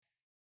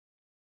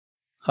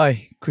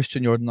Hi,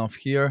 Christian Yordanov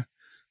here.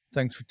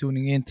 Thanks for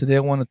tuning in. Today I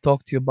want to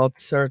talk to you about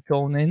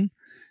serotonin.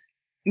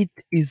 It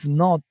is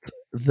not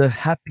the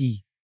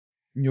happy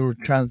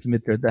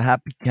neurotransmitter, the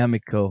happy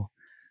chemical.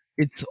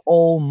 It's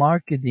all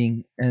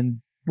marketing and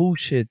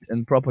bullshit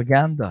and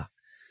propaganda.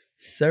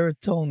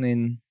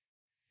 Serotonin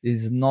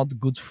is not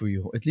good for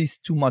you, at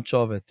least too much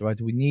of it,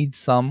 right? We need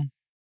some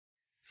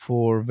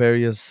for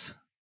various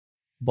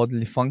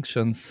bodily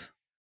functions,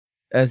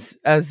 as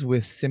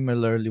with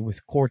similarly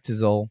with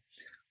cortisol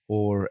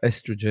or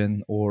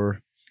estrogen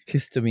or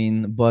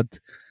histamine, but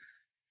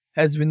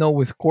as we know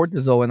with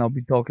cortisol, and I'll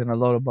be talking a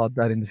lot about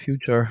that in the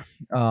future,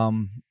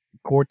 um,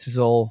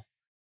 cortisol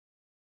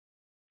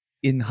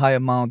in high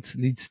amounts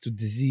leads to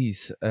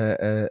disease.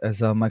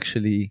 As I'm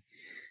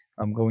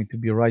going to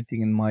be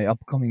writing in my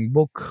upcoming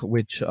book,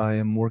 which I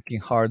am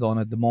working hard on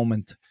at the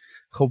moment.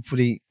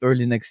 Hopefully,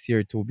 early next year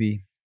it will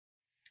be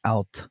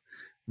out.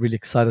 Really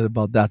excited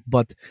about that.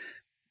 But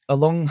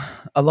along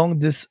along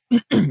this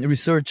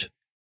research,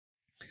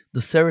 the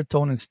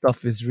serotonin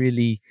stuff is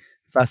really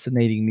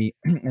fascinating me,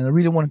 and I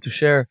really wanted to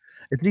share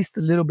at least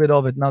a little bit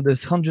of it. Now,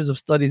 there's hundreds of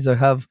studies I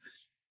have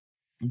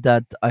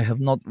that I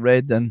have not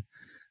read, and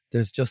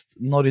there's just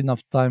not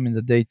enough time in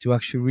the day to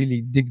actually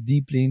really dig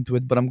deeply into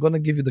it. But I'm gonna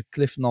give you the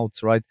cliff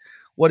notes, right?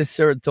 What is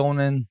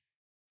serotonin?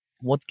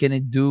 What can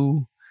it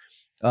do?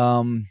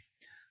 Um,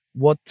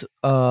 what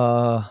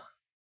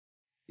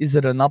is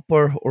it, an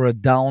upper or a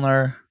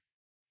downer,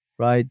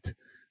 right?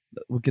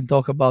 We can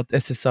talk about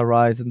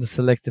SSRIs and the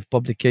selective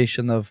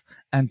publication of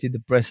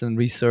antidepressant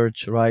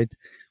research, right?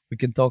 We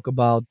can talk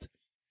about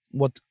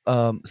what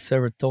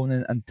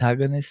serotonin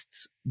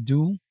antagonists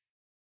do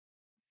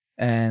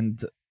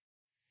and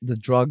the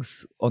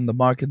drugs on the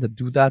market that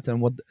do that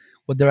and what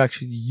they're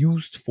actually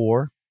used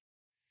for.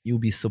 You'll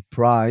be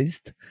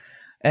surprised,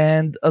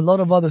 and a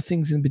lot of other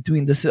things in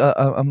between. This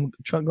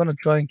gonna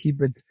try and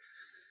keep it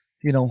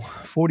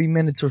 40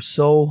 minutes or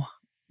so,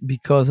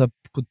 because I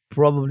could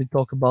probably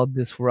talk about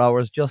this for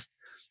hours just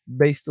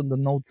based on the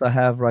notes I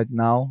have right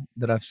now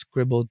that I've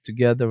scribbled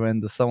together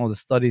and some of the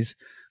studies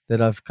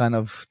that I've kind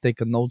of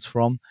taken notes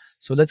from.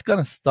 So let's kind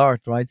of start,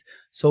 right?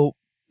 So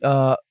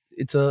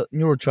it's a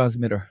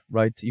neurotransmitter,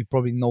 right? You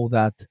probably know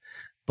that.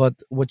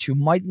 But what you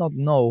might not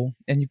know,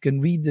 and you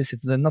can read this,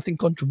 it's nothing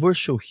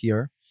controversial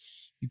here.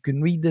 You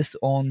can read this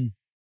on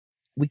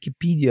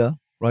Wikipedia,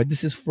 right?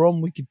 This is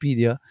from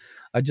Wikipedia.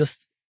 I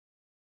just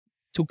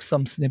took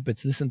some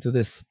snippets. Listen to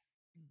this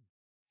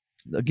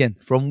again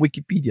from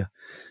Wikipedia.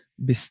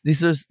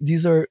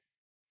 These are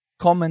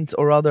comments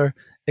or other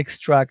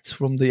extracts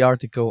from the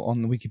article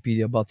on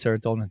Wikipedia about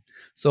serotonin.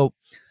 So,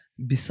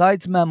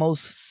 besides mammals,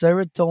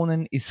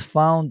 serotonin is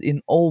found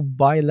in all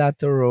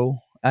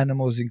bilateral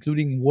animals,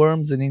 including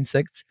worms and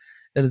insects,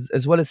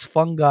 as well as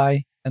fungi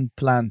and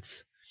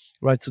plants.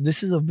 Right. So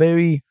this is a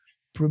very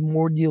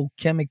primordial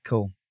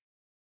chemical,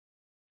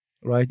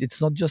 right? It's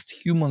not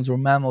just humans or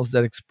mammals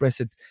that express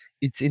it.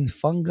 It's in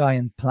fungi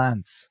and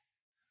plants,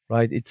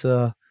 right? It's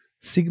a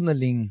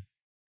signaling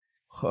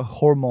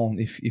hormone,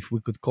 if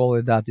we could call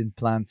it that, in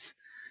plants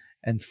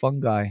and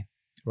fungi,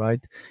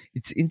 right?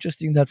 It's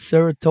interesting that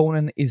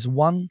serotonin is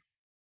one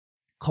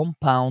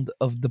compound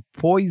of the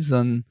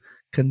poison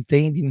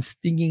contained in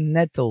stinging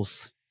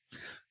nettles.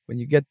 When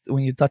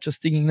you touch a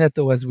stinging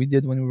nettle, as we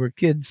did when we were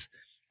kids,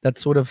 that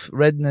sort of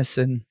redness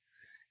and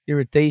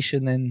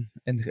irritation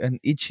and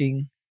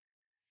itching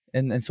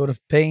and sort of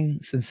pain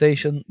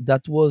sensation,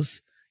 that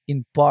was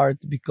in part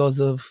because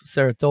of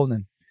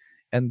serotonin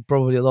and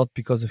probably a lot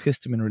because of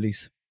histamine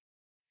release.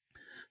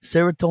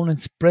 Serotonin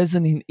is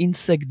present in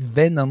insect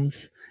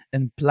venoms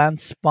and plant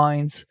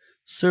spines,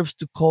 serves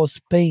to cause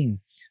pain,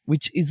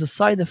 which is a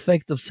side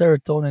effect of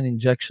serotonin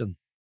injection.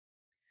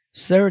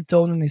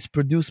 Serotonin is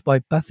produced by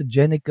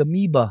pathogenic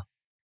amoeba,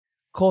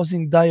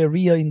 causing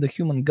diarrhea in the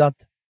human gut.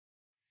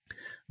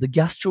 The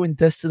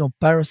gastrointestinal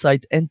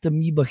parasite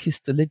Entamoeba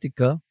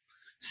histolytica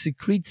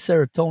secretes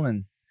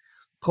serotonin,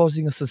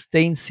 causing a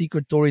sustained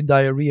secretory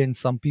diarrhea in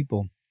some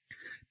people.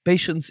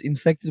 Patients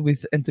infected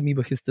with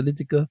Entamoeba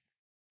histolytica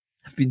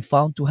have been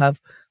found to have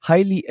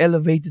highly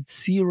elevated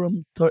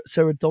serum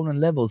serotonin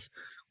levels,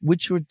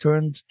 which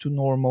returned to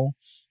normal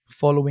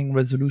following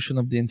resolution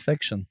of the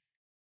infection.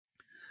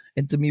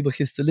 Entamoeba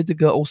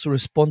histolytica also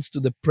responds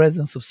to the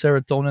presence of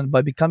serotonin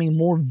by becoming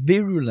more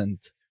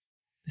virulent.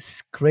 This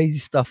is crazy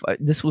stuff.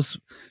 This was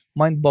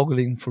mind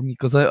boggling for me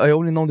because I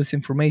only know this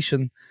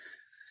information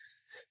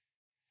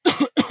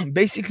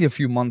basically a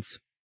few months.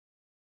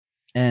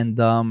 And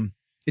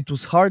it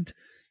was hard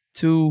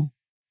to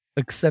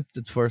accept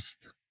at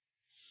first.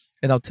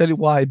 And I'll tell you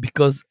why.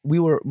 Because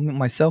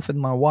myself and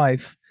my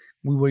wife,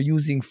 we were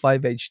using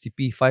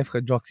 5-HTP,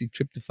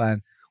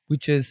 5-hydroxytryptophan,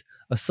 which is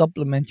a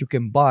supplement you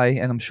can buy,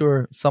 and I'm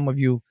sure some of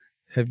you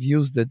have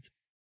used it.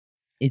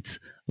 It's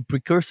a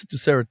precursor to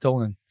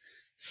serotonin.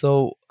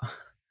 So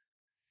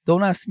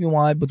don't ask me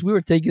why, but we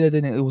were taking it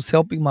and it was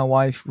helping my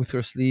wife with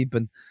her sleep,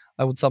 and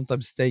I would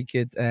sometimes take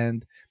it.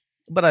 And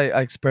but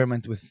I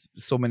experiment with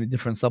so many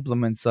different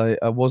supplements. I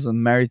wasn't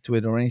married to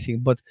it or anything,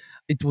 but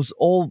it was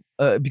all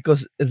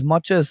because as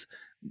much as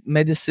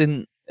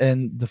medicine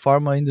and the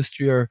pharma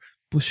industry are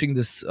pushing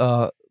this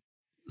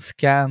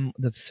scam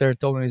that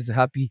serotonin is the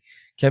happy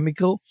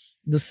chemical.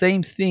 The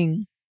same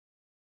thing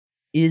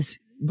is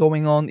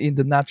going on in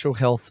the natural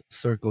health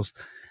circles.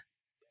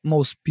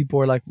 Most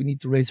people are like, we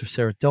need to raise our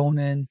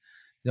serotonin.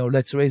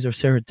 Let's raise our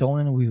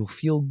serotonin. We will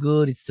feel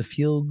good. It's the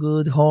feel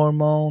good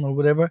hormone or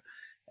whatever.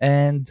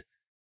 And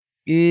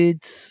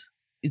it's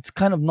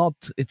kind of not.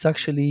 It's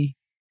actually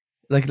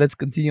like, let's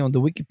continue on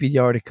the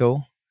Wikipedia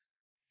article.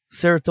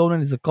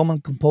 Serotonin is a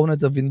common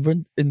component of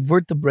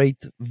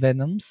invertebrate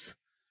venoms,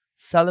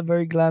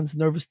 salivary glands,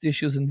 nervous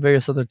tissues, and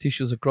various other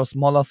tissues across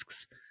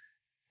mollusks,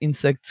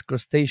 insects,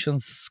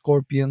 crustaceans,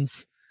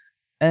 scorpions,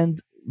 and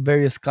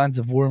various kinds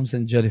of worms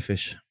and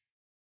jellyfish.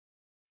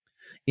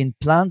 In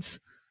plants,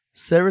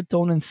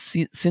 serotonin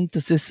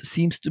synthesis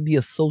seems to be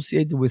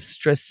associated with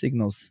stress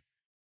signals,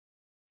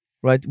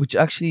 right? Which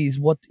actually is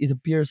what it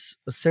appears.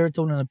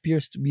 Serotonin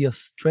appears to be a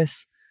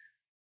stress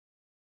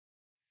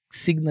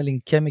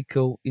signaling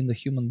chemical in the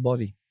human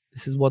body.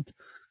 This is what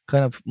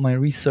kind of my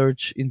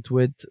research into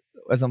it,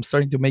 as I'm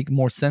starting to make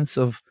more sense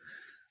of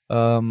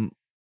um,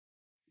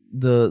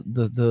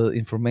 the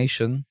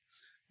information.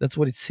 That's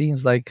what it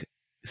seems like.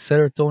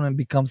 Serotonin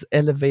becomes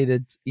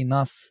elevated in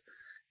us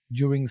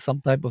during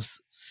some type of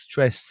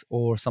stress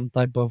or some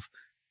type of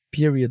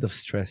period of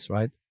stress,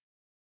 right?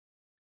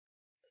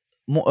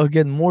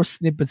 More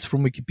snippets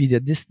from Wikipedia.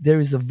 There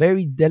is a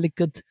very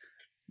delicate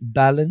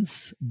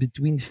balance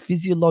between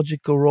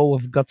physiological role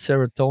of gut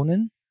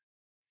serotonin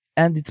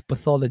and its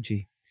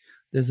pathology.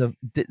 There's a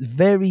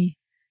very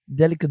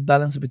delicate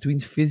balance between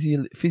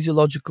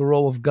physiological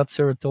role of gut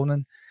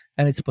serotonin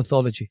and its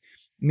pathology,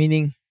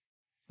 meaning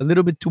a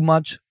little bit too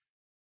much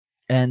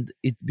and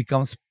it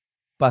becomes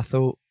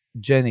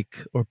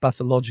pathogenic or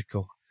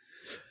pathological.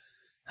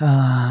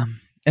 And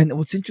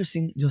what's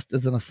interesting, just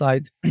as an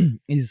aside,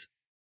 is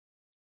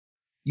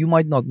you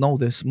might not know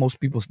this. Most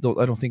people don't.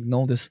 I don't think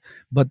know this,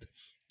 but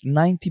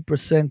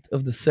 90%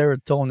 of the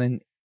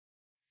serotonin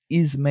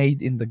is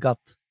made in the gut.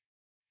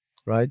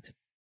 Right?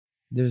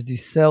 There's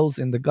these cells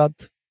in the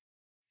gut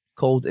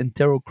called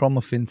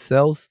enterochromaffin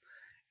cells,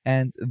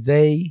 and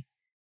they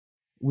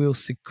will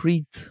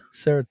secrete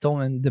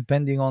serotonin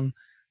depending on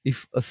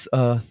if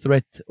a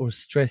threat or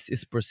stress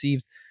is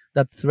perceived.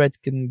 That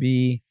threat can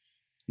be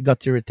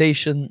gut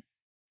irritation,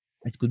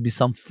 it could be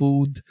some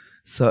food,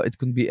 so it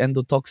could be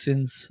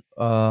endotoxins,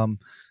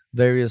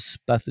 various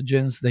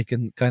pathogens. They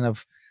can kind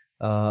of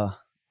uh,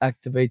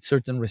 activate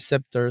certain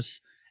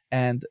receptors,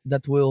 and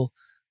that will,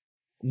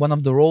 one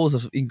of the roles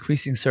of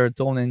increasing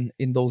serotonin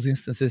in those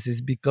instances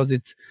is because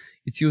it's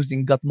used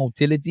in gut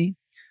motility.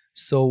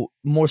 So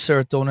more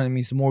serotonin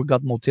means more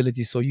gut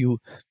motility, so you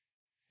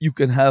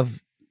can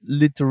have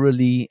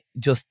literally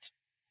just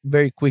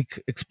very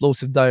quick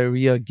explosive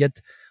diarrhea, get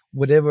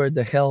whatever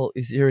the hell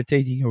is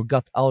irritating your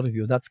gut out of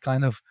you. That's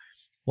kind of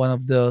one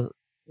of the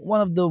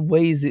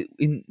ways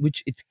in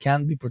which it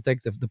can be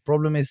protective. The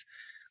problem is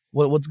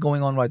what's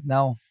going on right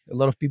now. A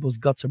lot of people's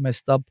guts are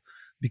messed up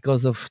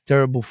because of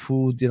terrible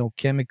food,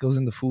 chemicals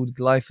in the food,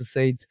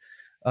 glyphosate,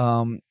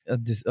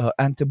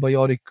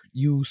 antibiotic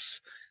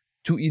use,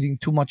 to eating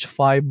too much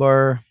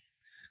fiber,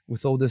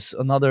 with all this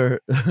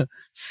another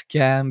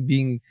scam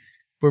being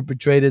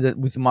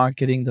perpetrated with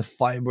marketing. The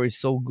fiber is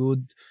so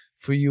good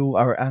for you.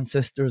 Our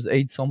ancestors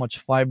ate so much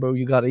fiber.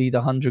 You got to eat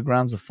 100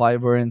 grams of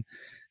fiber, and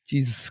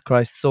Jesus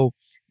Christ. So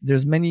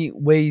there's many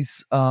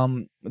ways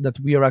that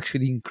we are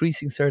actually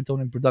increasing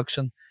serotonin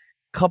production,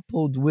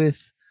 coupled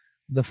with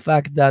the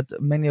fact that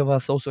many of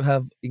us also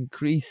have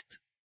increased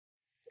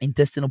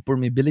intestinal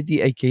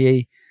permeability,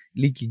 aka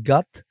leaky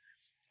gut.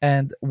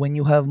 And when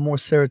you have more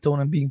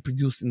serotonin being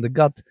produced in the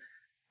gut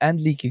and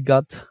leaky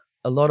gut,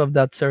 a lot of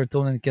that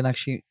serotonin can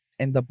actually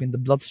end up in the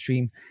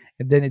bloodstream,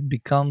 and then it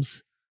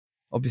becomes,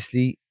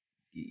 obviously,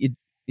 it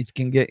it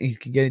can get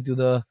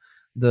into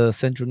the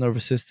central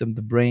nervous system,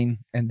 the brain,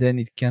 and then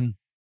it can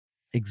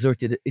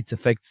exert its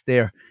effects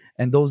there.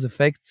 And those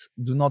effects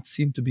do not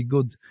seem to be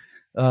good.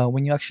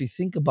 When you actually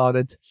think about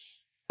it,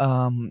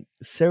 about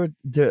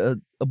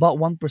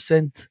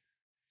 1%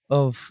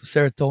 of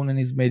serotonin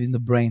is made in the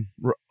brain,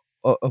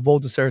 of all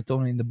the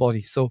serotonin in the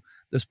body. So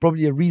there's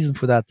probably a reason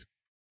for that.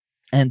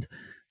 And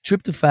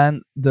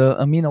tryptophan, the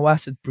amino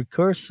acid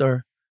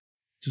precursor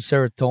to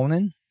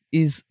serotonin,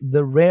 is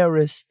the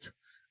rarest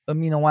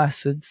amino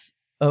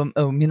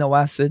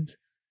acid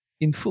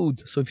in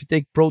food. So if you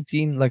take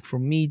protein, like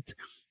from meat,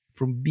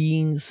 from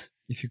beans,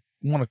 if you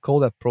want to call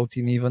that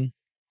protein, even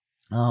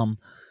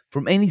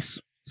from any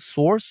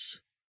source,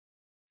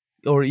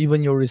 or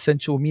even your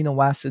essential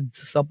amino acid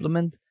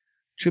supplement,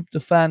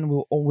 tryptophan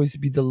will always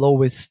be the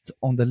lowest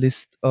on the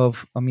list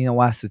of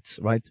amino acids,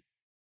 right?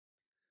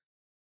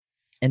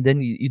 And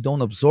then you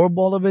don't absorb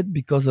all of it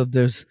because of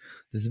there's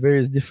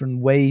various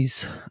different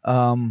ways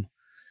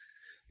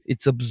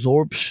its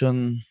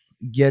absorption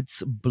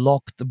gets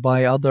blocked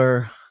by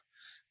other.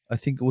 I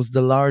think it was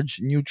the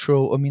large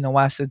neutral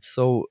amino acids,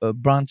 so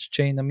branch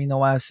chain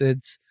amino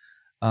acids.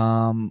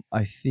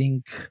 I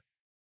think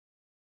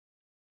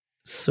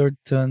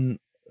certain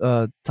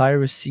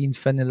tyrosine,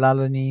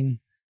 phenylalanine,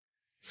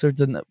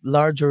 certain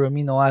larger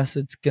amino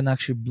acids can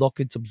actually block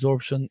its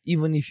absorption,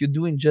 even if you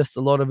do ingest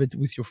a lot of it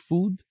with your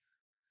food.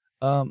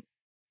 Um,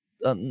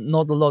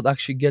 not a lot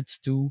actually gets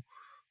to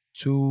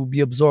be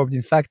absorbed.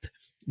 In fact,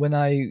 when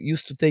I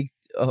used to take,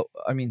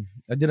 I mean,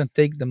 I didn't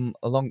take them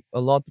along a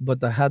lot,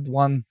 but I had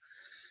one.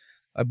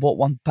 I bought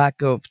one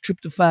pack of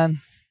tryptophan,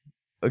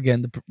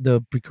 again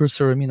the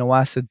precursor amino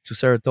acid to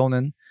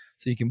serotonin.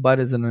 So you can buy it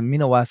as an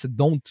amino acid.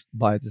 Don't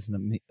buy it as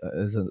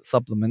as a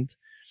supplement.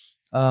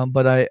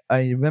 But I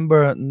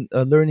remember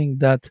learning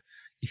that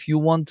if you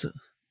want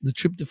the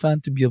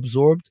tryptophan to be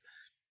absorbed,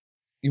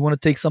 you want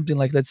to take something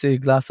like, let's say, a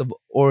glass of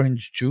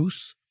orange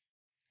juice.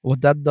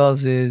 What that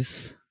does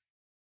is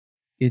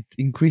it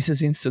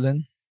increases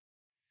insulin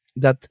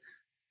that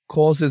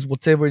causes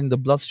whatever in the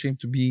bloodstream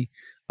to be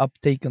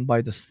uptaken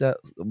by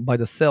by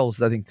the cells.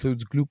 That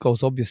includes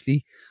glucose,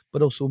 obviously,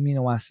 but also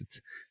amino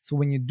acids. So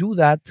when you do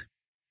that,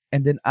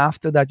 and then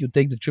after that you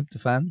take the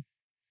tryptophan,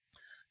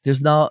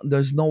 there's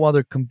no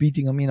other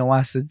competing amino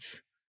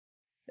acids,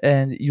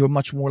 and you're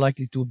much more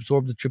likely to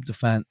absorb the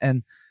tryptophan.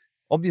 And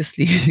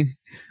obviously,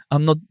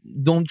 I'm not.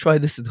 Don't try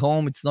this at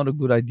home. It's not a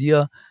good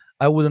idea.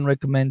 I wouldn't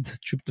recommend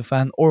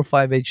tryptophan or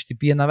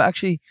 5-HTP. And I've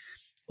actually,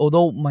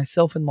 although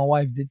myself and my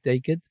wife did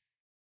take it,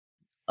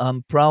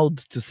 I'm proud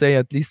to say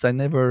at least I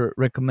never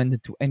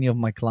recommended to any of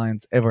my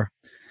clients ever.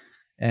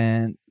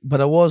 And but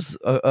I was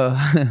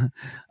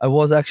I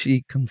was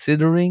actually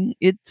considering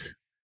it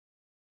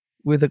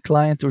with a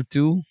client or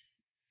two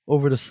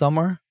over the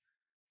summer.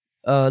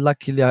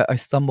 Luckily, I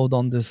stumbled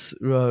on this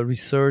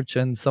research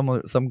and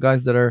some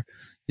guys that are,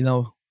 you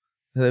know,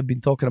 that have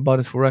been talking about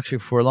it for actually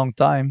for a long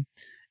time,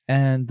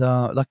 and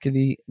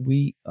luckily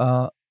we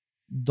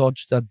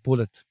dodged that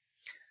bullet.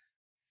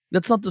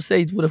 That's not to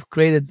say it would have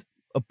created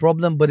a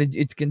problem, but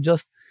it can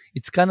just,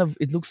 it's kind of,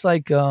 it looks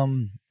like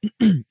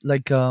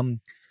like an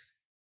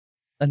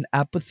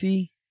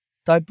apathy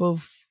type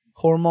of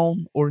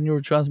hormone or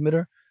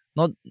neurotransmitter.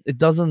 Not, it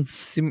doesn't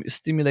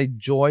stimulate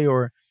joy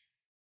or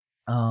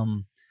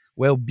um,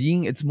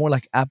 well-being. It's more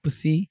like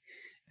apathy,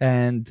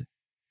 and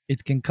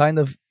it can kind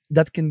of,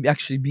 that can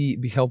actually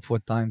be helpful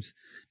at times,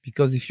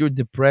 because if you're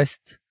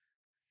depressed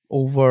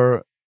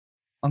over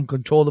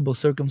uncontrollable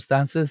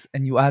circumstances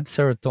and you add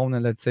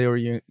serotonin, let's say, or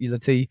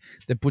let's say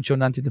they put you on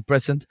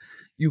antidepressant,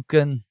 you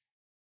can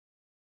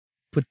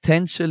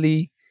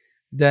potentially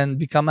then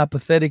become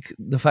apathetic.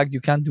 The fact you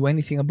can't do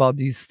anything about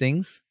these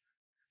things,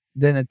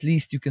 then at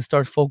least you can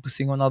start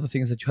focusing on other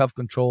things that you have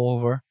control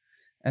over,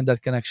 and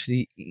that can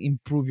actually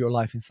improve your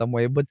life in some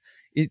way. But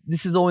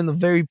this is all in a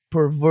very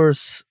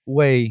perverse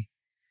way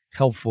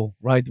helpful,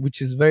 right?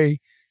 Which is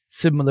very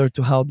similar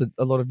to how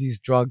a lot of these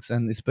drugs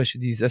and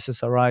especially these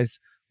SSRIs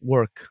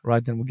work,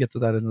 right? And we'll get to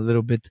that in a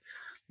little bit.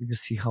 We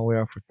just see how we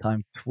are for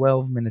time.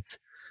 12 minutes.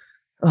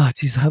 Ah,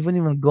 geez, I haven't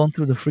even gone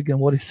through the freaking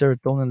what is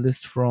serotonin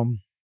list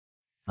from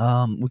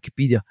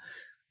Wikipedia.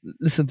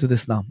 Listen to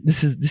this now.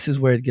 This is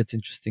where it gets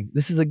interesting.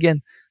 This is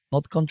again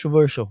not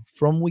controversial.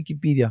 From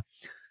Wikipedia,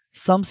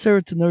 some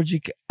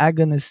serotonergic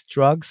agonist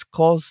drugs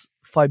cause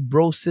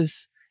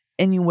fibrosis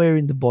anywhere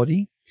in the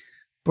body,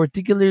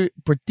 particularly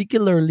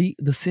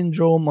the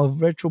syndrome of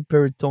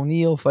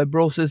retroperitoneal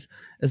fibrosis,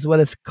 as well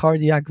as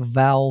cardiac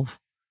valve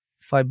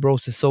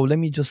fibrosis. So let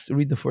me just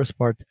read the first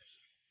part.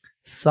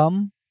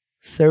 Some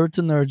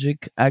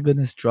serotonergic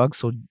agonist drugs,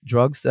 so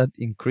drugs that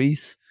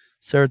increase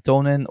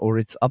serotonin or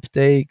its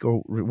uptake or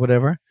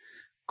whatever,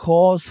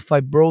 cause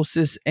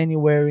fibrosis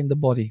anywhere in the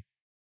body.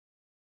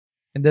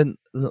 And then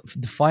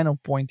the final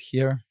point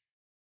here,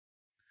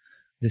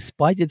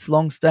 despite its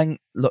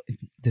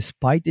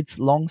despite its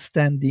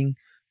long-standing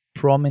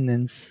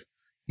prominence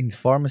in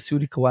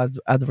pharmaceutical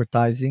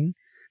advertising,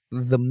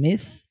 the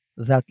myth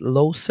that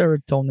low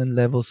serotonin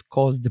levels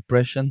cause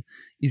depression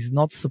is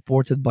not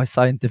supported by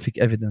scientific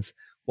evidence.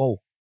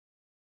 Whoa.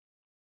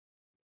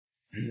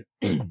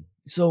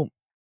 so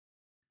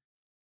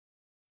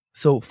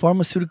so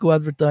pharmaceutical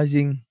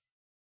advertising,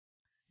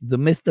 the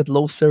myth that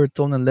low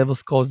serotonin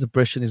levels cause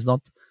depression is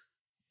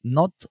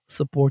not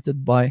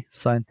supported by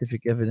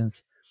scientific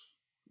evidence.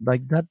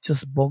 Like, that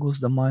just boggles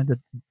the mind that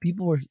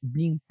people are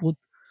being put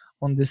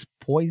on this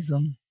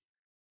poison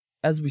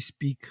as we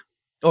speak.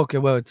 Okay,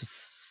 well, it's a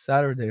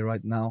Saturday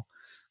right now,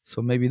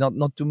 so maybe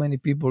not too many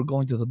people are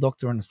going to the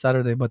doctor on a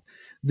Saturday, but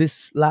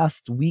this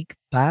last week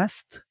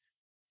past,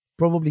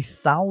 probably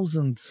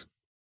thousands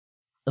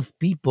of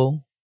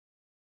people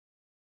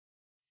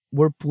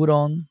were put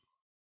on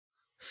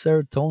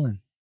serotonin,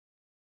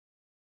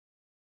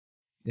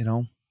 you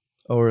know,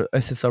 or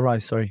SSRI,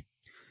 sorry.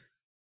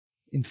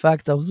 In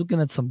fact, I was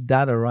looking at some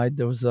data, right?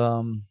 There was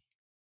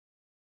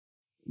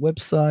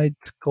website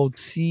called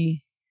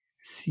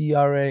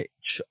CRHINT.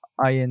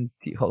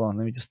 Hold on,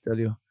 let me just tell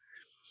you.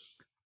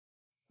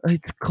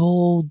 It's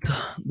called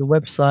the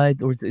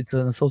website, or it's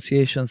an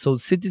association. So,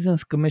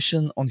 Citizens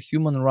Commission on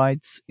Human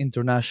Rights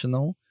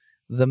International,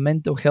 the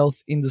mental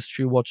health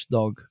industry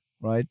watchdog,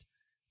 right?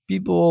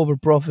 People over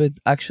profit,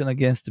 action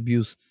against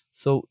abuse.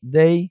 So,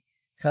 they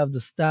have the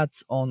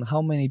stats on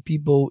how many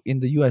people in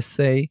the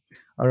USA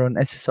are on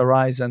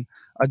SSRIs. And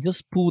I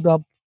just pulled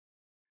up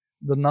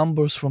the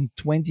numbers from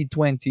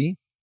 2020,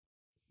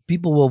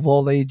 people of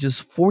all ages,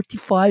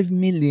 45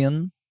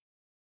 million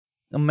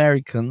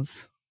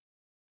Americans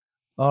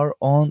are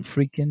on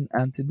freaking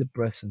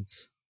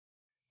antidepressants.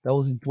 That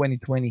was in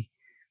 2020.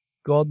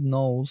 God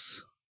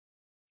knows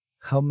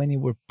how many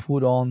were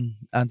put on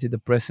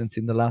antidepressants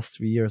in the last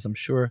 3 years. I'm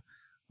sure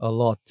a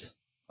lot,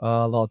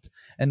 a lot.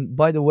 And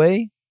by the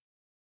way,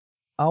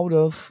 out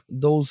of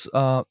those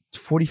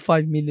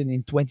 45 million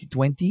in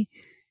 2020,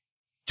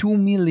 2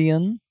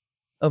 million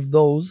of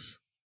those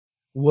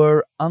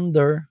were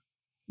under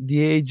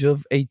the age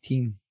of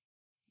 18,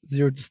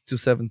 0 to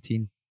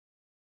 17,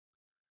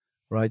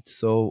 right?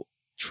 So,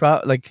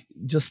 like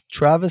just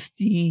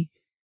travesty,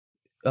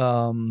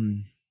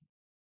 um,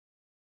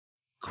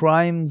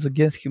 crimes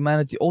against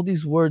humanity, all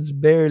these words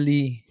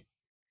barely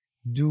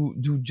do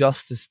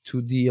justice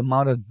to the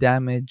amount of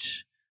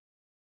damage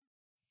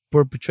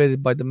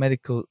perpetrated by the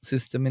medical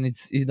system. And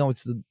it's,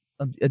 it's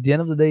at the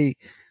end of the day,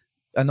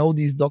 I know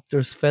these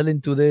doctors fell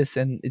into this,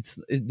 and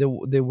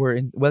they were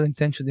well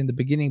intentioned in the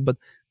beginning, but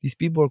these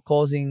people are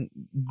causing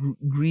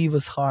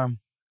grievous harm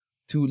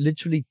to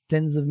literally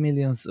tens of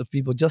millions of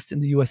people just in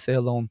the USA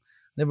alone.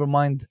 Never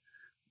mind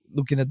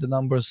looking at the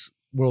numbers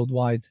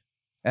worldwide.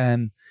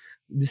 And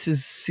this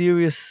is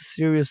serious,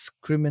 serious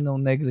criminal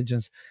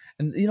negligence.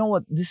 And you know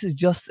what? This is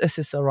just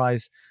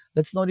SSRIs.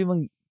 Let's not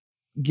even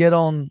get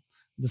on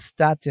the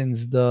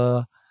statins,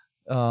 the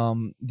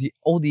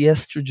all the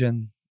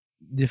estrogen,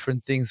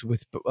 different things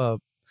with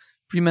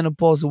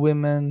premenopausal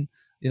women,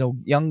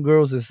 young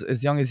girls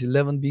as young as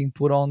 11 being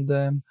put on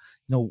them,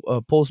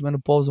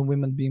 postmenopausal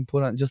women being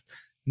put on, just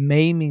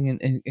maiming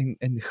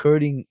and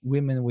hurting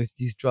women with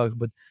these drugs.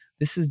 But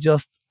this is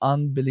just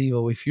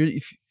unbelievable.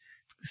 If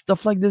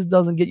stuff like this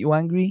doesn't get you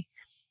angry,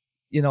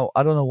 I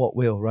don't know what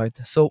will, right?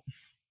 So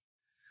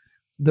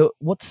the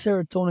what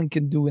serotonin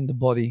can do in the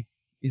body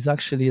is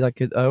actually,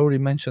 like I already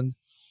mentioned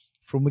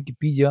from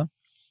Wikipedia,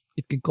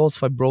 it can cause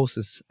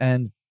fibrosis,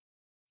 and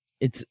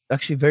it's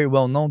actually very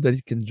well known that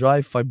it can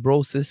drive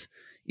fibrosis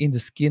in the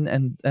skin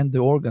and the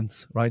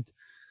organs, right?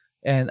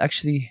 And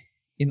actually,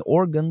 in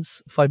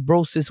organs,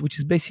 fibrosis, which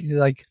is basically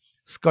like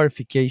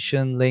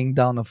scarification, laying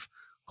down of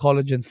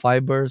collagen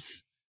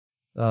fibers,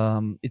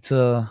 it's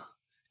a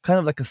kind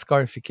of like a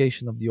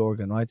scarification of the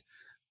organ, right?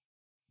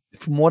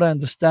 From what I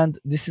understand,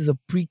 this is a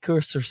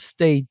precursor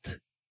state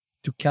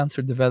to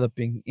cancer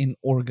developing in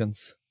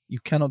organs. You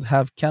cannot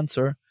have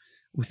cancer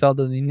without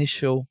an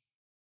initial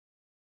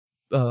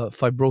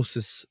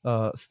fibrosis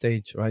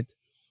stage, right?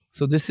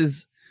 So this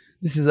is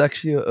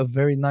actually a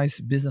very nice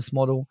business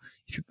model.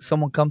 If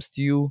someone comes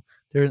to you,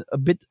 they're a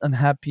bit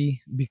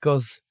unhappy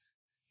because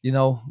they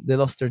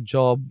lost their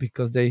job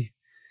because they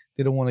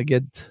don't want to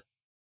get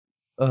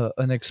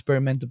an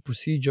experimental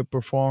procedure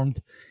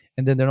performed,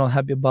 and then they're not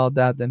happy about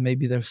that, and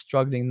maybe they're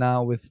struggling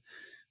now with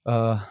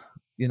uh,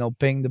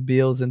 paying the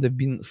bills, and they've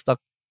been stuck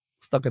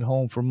at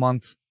home for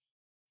months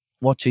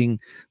watching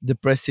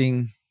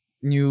depressing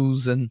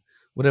news and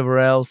whatever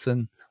else,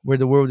 and where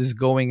the world is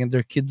going, and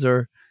their kids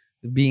are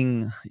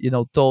being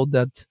told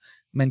that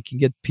men can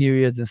get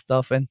periods and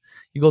stuff, and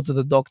you go to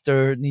the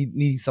doctor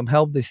needing some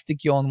help, they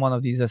stick you on one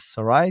of these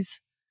SSRIs,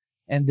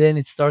 and then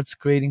it starts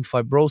creating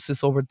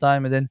fibrosis over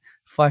time, and then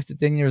 5 to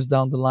 10 years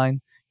down the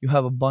line you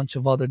have a bunch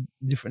of other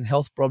different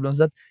health problems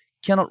that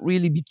cannot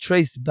really be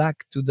traced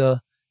back to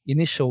the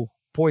initial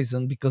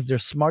poison, because they're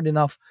smart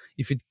enough.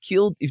 If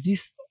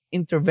these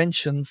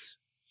interventions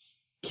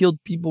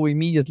killed people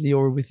immediately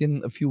or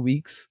within a few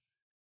weeks,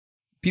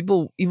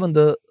 people, even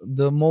the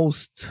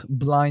most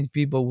blind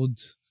people,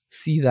 would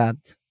see that.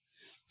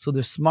 So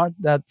they're smart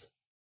that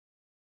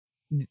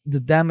the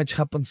damage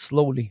happens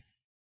slowly,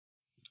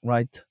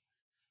 right?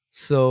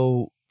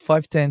 So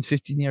 5, 10,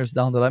 15 years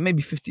down the line,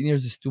 maybe 15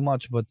 years is too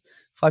much, but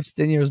 5 to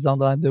 10 years down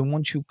the line, they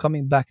want you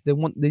coming back. They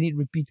need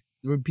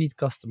repeat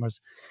customers.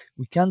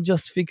 We can't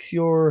just fix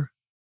your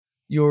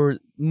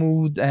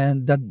mood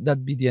and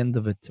that be the end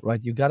of it,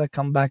 right? You got to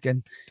come back,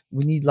 and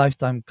we need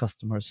lifetime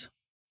customers.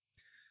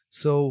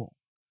 So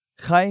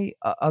high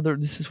other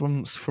this is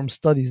from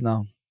studies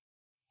now.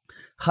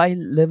 High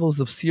levels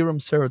of serum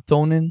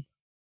serotonin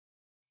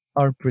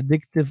are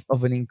predictive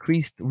of an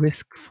increased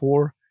risk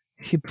for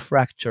hip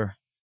fracture,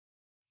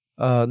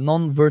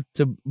 vertebral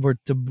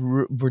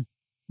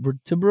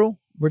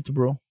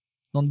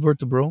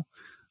non-vertebral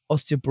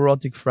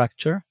osteoporotic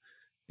fracture,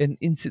 and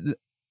incident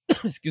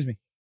excuse me,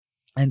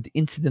 and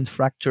incident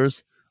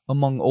fractures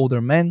among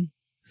older men.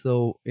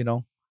 So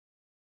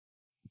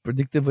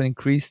predictive of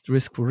increased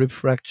risk for rib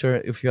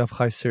fracture if you have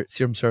high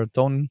serum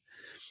serotonin.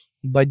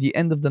 By the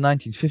end of the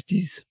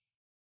 1950s,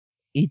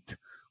 it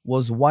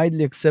was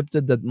widely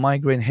accepted that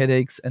migraine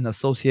headaches and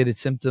associated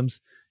symptoms,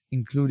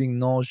 including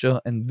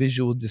nausea and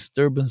visual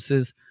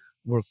disturbances,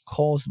 were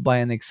caused by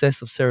an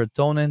excess of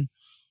serotonin,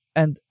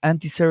 and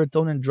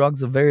anti-serotonin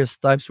drugs of various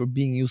types were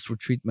being used for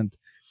treatment.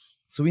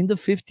 So in the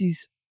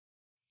 50s,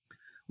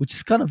 which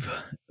is kind of,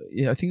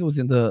 yeah, I think it was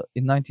in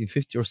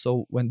 1950 or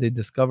so when they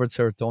discovered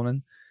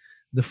serotonin,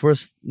 The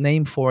first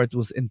name for it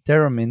was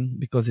enteromin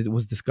because it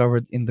was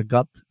discovered in the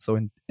gut. So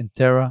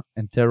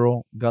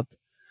entero, gut.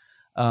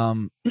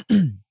 Um,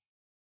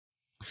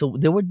 so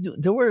they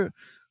were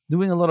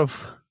doing a lot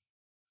of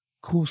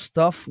cool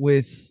stuff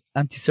with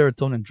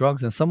anti-serotonin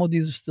drugs, and some of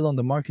these are still on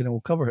the market, and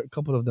we'll cover a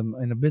couple of them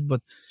in a bit.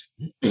 But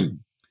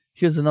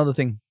here's another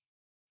thing.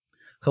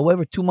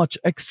 However, too much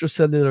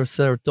extracellular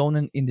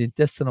serotonin in the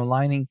intestinal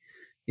lining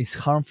is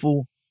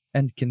harmful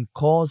and can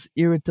cause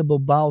irritable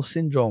bowel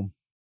syndrome,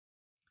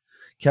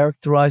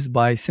 characterized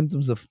by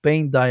symptoms of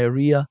pain,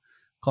 diarrhea,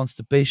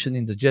 constipation,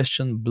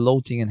 indigestion,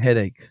 bloating, and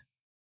headache.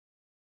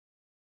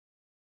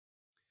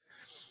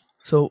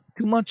 So,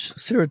 too much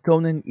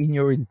serotonin in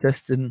your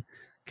intestine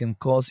can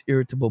cause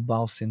irritable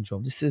bowel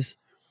syndrome. This is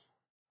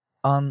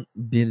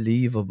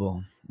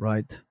unbelievable,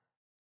 right?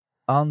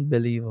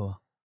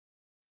 Unbelievable.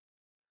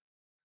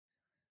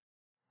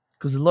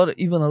 Because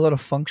even a lot of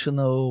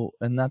functional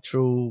and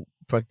natural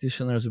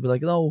practitioners will be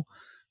like, no,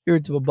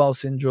 irritable bowel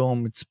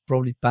syndrome, it's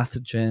probably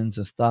pathogens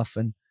and stuff.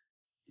 And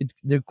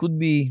there could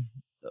be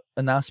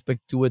an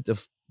aspect to it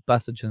of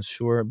pathogens,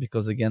 sure,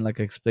 because again, like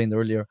I explained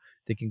earlier,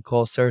 they can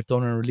cause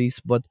serotonin release,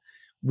 but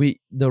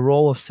the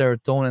role of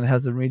serotonin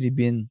hasn't really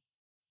been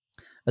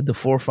at the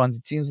forefront.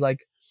 It seems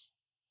like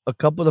a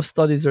couple of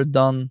studies are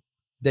done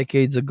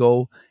decades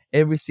ago.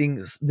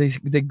 Everything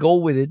they go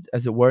with it,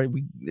 as it were.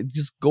 We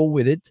just go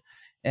with it,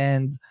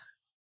 and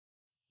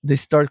they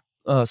start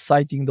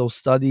citing those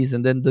studies,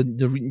 and then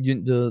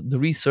the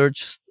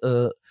research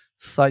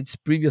cites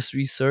previous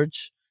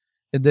research,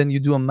 and then you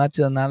do a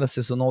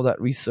meta-analysis on all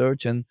that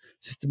research and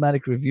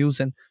systematic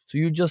reviews, and so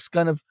you just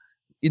kind of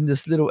in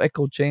this little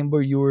echo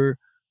chamber you're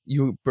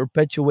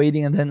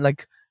perpetuating. And then,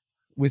 like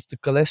with the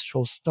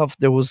cholesterol stuff,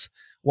 there was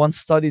one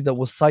study that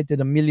was cited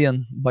a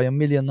million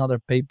other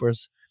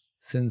papers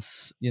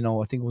since,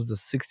 I think it was the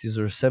 60s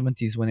or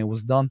 70s when it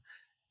was done.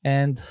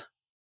 And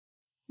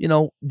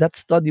that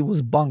study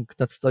was bunk,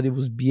 that study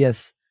was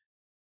BS.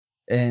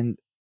 And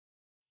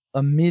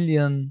a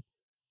million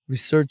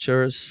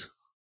researchers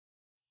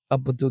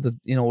up until the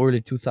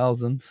early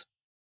 2000s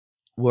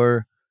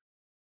were,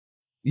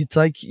 it's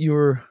like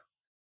you're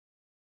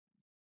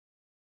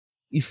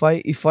if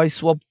I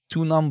swap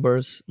two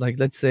numbers, like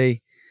let's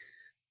say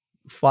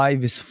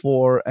 5 is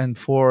 4 and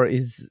 4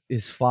 is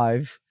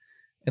 5,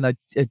 and I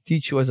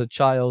teach you as a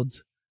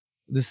child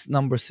this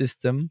number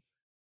system,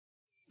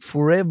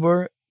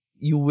 forever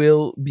you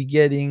will be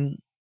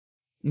getting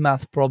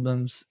math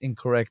problems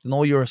incorrect, and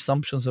all your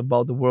assumptions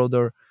about the world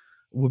are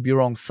would be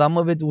wrong. Some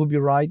of it will be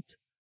right,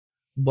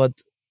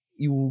 but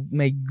you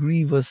make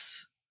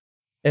grievous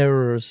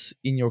errors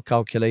in your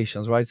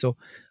calculations, right? So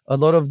a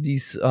lot of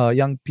these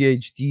young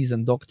PhDs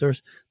and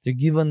doctors, they're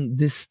given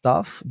this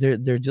stuff.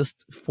 They're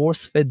just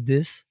force fed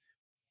this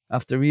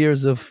after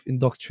years of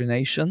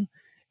indoctrination,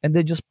 and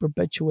they just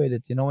perpetuate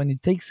it. And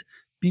it takes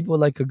people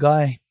like a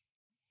guy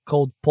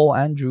called Paul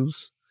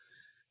Andrews,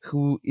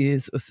 who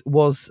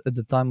was at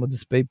the time of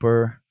this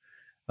paper,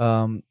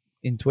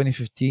 in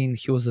 2015,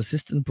 he was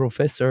assistant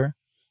professor,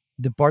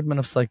 Department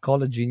of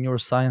Psychology,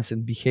 Neuroscience,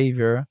 and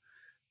Behavior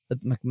at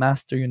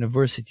McMaster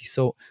University.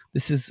 So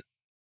this is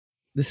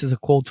a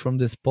quote from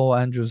this Paul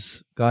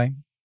Andrews guy.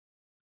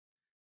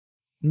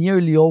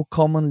 Nearly all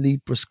commonly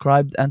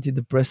prescribed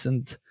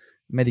antidepressant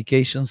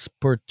medications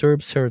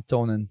perturb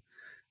serotonin,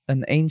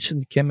 an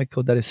ancient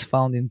chemical that is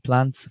found in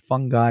plants,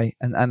 fungi,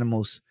 and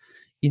animals.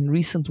 In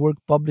recent work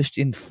published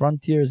in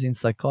Frontiers in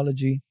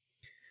Psychology,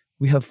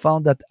 we have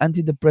found that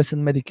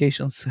antidepressant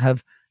medications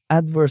have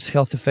adverse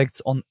health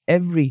effects on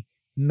every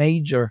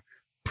major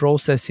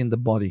process in the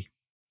body,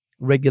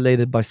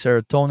 regulated by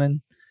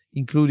serotonin,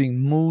 including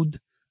mood,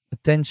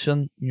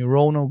 attention,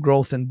 neuronal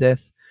growth and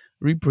death,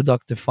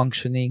 reproductive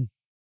functioning,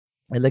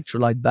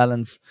 electrolyte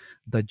balance,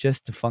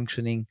 digestive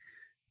functioning,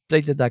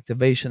 platelet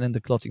activation, and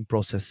the clotting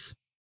process.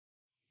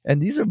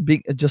 And these are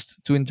big,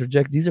 just to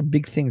interject, these are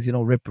big things,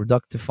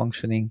 reproductive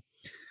functioning,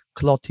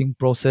 clotting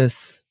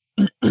process,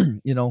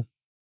 you know,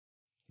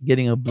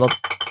 getting a blood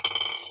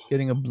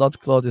getting a blood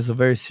clot is a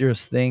very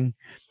serious thing.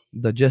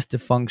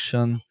 Digestive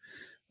function,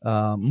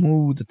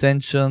 mood,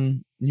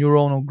 attention,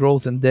 neuronal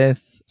growth and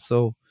death.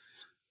 So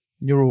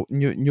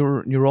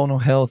neuronal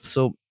health.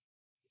 So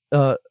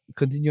uh,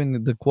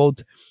 continuing the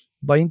quote,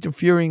 by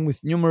interfering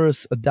with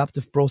numerous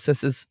adaptive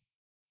processes,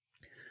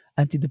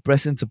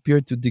 antidepressants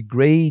appear to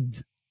degrade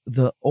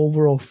the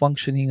overall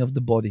functioning of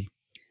the body.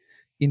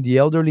 In the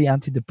elderly,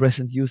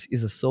 antidepressant use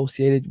is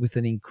associated with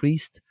an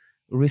increased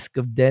risk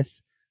of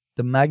death,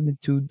 the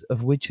magnitude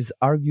of which is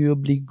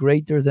arguably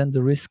greater than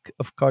the risk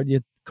of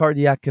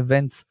cardiac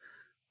events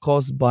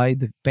caused by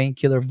the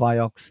painkiller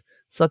Vioxx.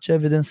 Such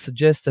evidence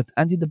suggests that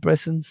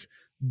antidepressants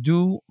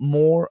do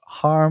more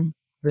harm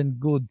than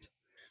good.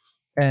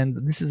 And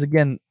this is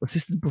again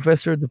Assistant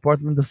Professor,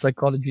 Department of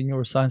Psychology,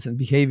 Neuroscience, and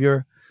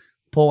Behavior,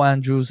 Paul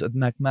Andrews at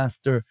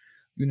McMaster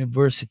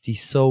University.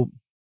 So,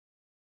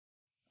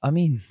 I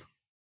mean,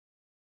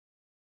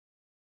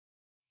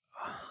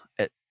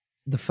 eh,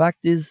 the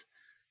fact is,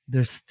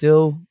 they're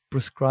still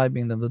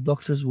prescribing them. The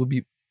doctors will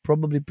be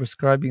probably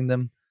prescribing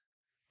them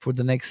for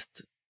the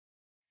next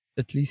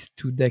at least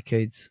 2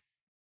 decades.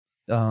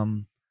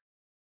 Um,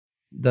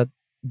 that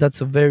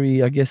that's a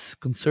very, I guess,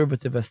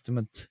 conservative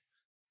estimate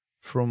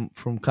from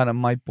kind of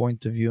my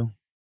point of view.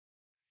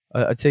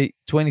 I'd say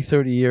 20,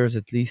 30 years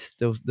at least.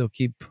 They'll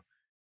keep,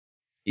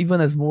 even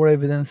as more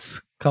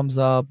evidence comes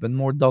up and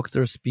more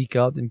doctors speak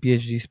out and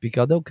PhDs speak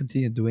out, they'll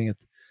continue doing it.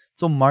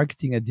 It's all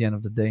marketing at the end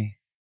of the day.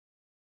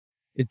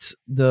 It's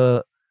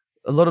the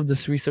A lot of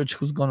this research,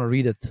 who's gonna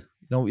read it?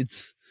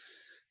 It's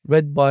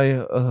read by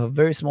a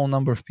very small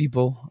number of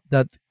people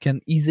that can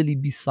easily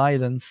be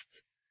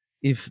silenced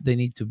if they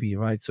need to be,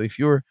 right? So if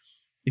your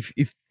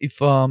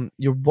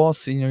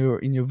boss in your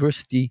in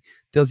university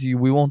tells you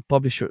we won't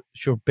publish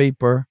your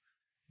paper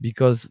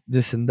because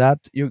this and that,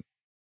 you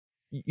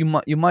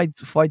might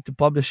fight to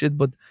publish it,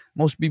 but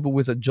most people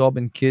with a job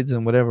and kids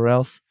and whatever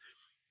else,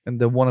 and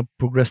they want to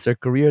progress their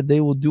career,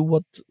 they will do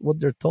what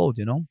they're told.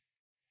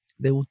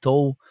 They will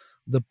toe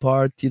the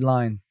party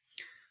line.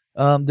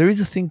 There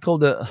is a thing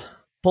called the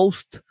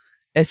post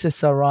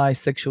SSRI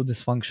sexual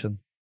dysfunction.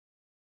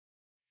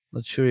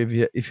 Not sure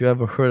if you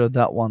ever heard of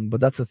that one,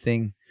 but that's a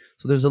thing.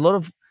 So there's a lot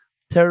of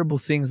terrible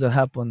things that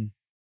happen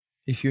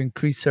if you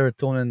increase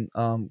serotonin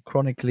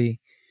chronically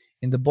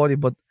in the body.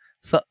 But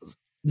so,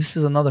 this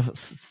is another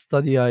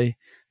study I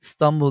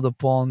stumbled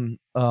upon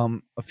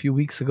a few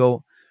weeks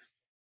ago.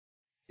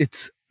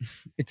 It's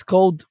it's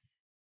called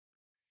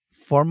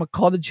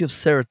Pharmacology of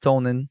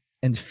Serotonin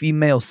and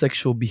Female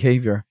Sexual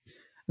Behavior.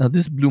 Now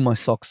this blew my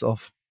socks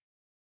off.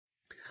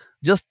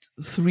 Just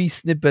three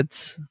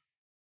snippets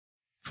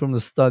from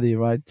the study,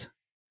 right?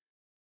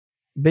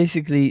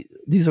 Basically,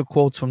 these are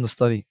quotes from the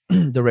study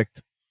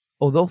direct.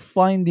 Although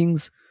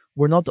findings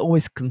were not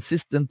always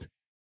consistent,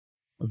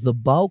 the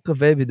bulk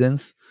of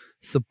evidence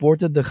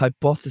supported the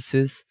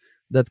hypothesis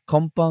that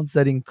compounds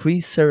that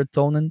increase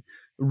serotonin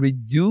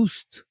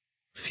reduced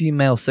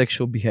female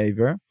sexual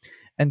behavior,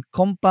 and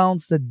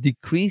compounds that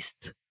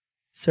decreased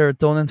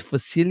serotonin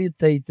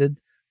facilitated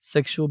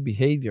sexual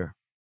behavior.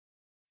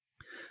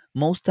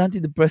 Most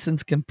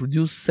antidepressants can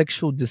produce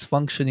sexual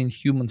dysfunction in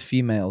human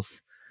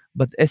females,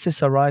 but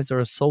SSRIs are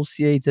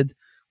associated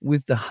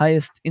with the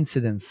highest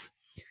incidence,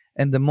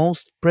 and the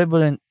most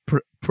prevalent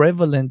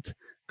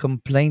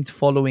complaint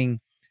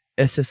following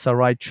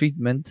SSRI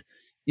treatment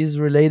is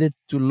related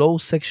to low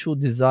sexual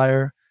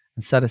desire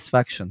and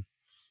satisfaction.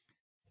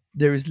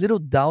 There is little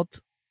doubt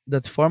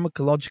that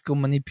pharmacological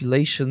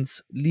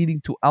manipulations leading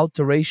to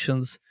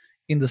alterations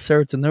in the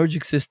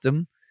serotonergic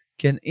system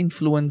can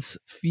influence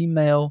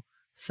female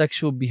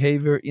sexual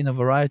behavior in a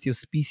variety of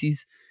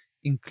species,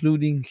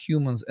 including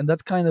humans. And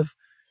that kind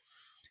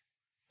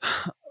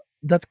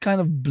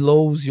of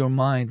blows your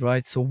mind,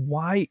 right? So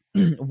why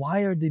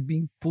why are they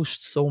being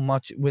pushed so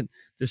much when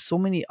there's so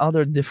many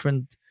other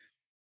different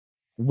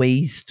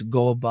ways to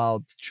go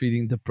about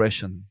treating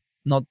depression,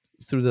 not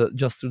through the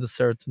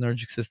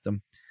serotonergic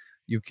system?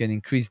 You can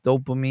increase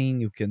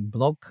dopamine, you can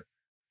block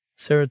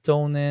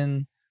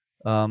serotonin,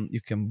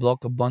 you can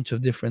block a bunch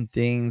of different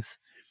things,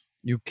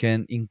 you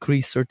can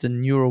increase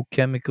certain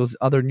neurochemicals,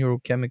 other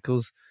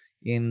neurochemicals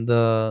in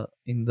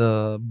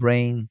the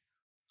brain.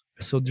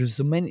 So there's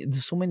so many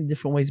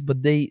different ways,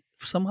 but they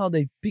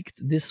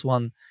picked this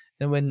one.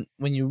 And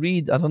when you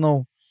read, I don't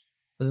know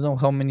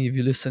how many of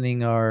you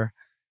listening are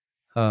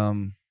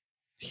um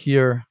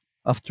here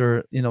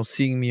after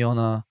seeing me on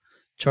a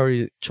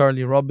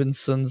Charlie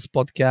Robinson's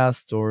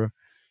podcast or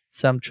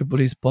Sam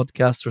Tripoli's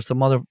podcast or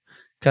some other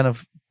kind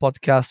of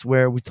podcast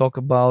where we talk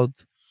about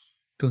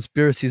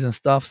conspiracies and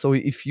stuff. So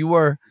if you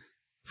are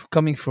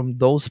coming from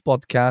those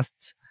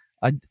podcasts,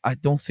 I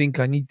don't think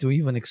I need to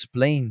even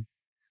explain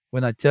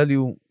when I tell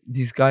you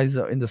these guys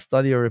are in the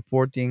study are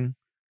reporting.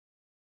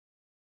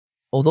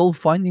 Although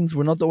findings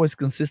were not always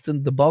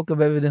consistent, the bulk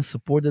of evidence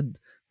supported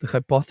the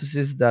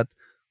hypothesis that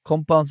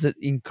compounds that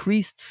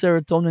increased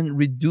serotonin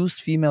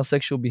reduced female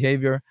sexual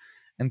behavior,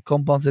 and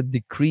compounds that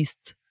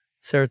decreased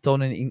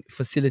serotonin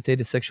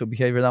facilitated sexual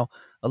behavior. Now,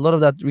 a lot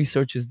of that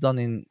research is done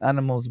in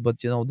animals,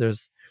 but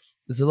there's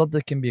a lot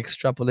that can be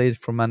extrapolated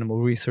from animal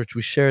research.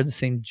 We share the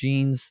same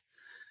genes,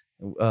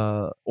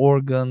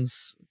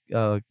 organs,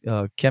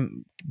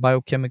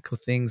 biochemical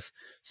things.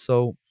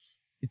 So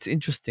it's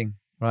interesting,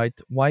 right?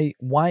 Why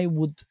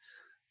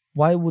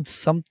would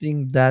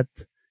something that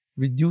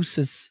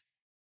reduces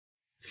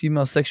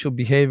female sexual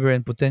behavior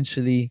and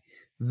potentially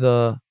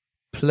the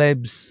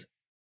plebs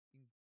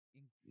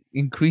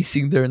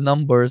increasing their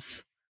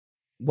numbers,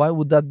 why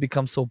would that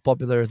become so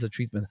popular as a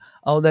treatment?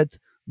 I'll let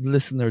the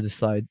listener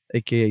decide,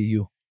 aka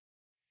you.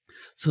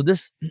 So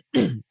this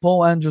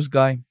Paul Andrews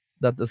guy,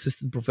 that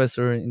assistant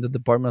professor in the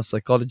Department of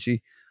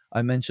Psychology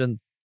I mentioned,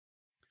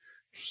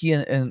 he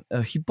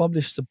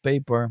published a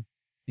paper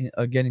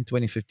again in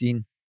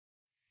 2015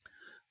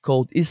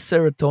 called "Is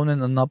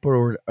Serotonin an Upper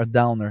or a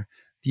Downer?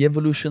 The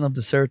Evolution of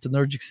the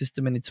Serotonergic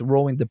System and Its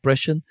Role in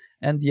Depression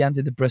and the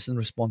Antidepressant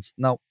Response."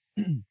 Now,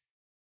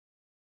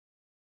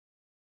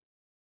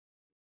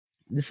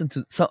 listen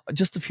to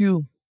just a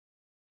few.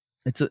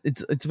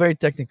 It's very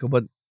technical,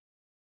 but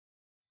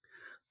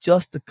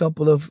just a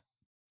couple of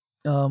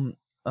um,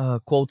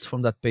 quotes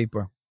from that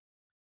paper.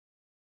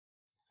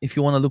 If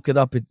you want to look it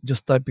up, it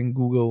just type in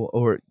Google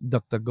or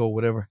DuckDuckGo,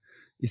 whatever.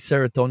 Is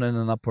serotonin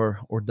an upper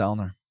or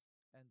downer?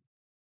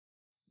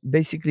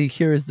 Basically,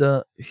 here's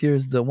the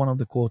one of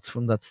the quotes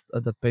from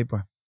that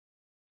paper.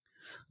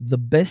 The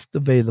best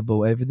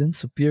available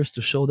evidence appears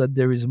to show that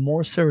there is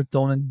more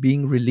serotonin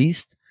being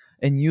released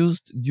and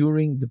used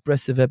during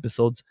depressive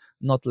episodes,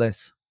 not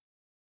less.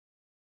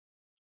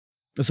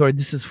 Sorry,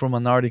 this is from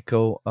an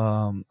article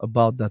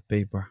about that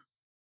paper.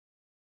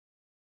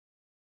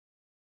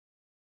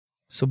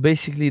 So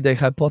basically, they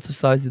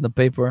hypothesized in the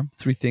paper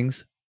three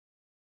things: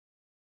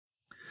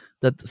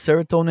 that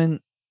serotonin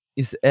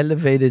is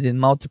elevated in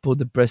multiple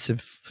depressive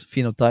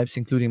phenotypes,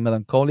 including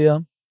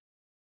melancholia.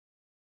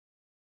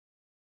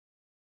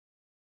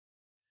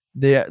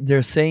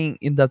 They're saying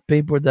in that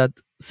paper that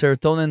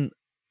serotonin,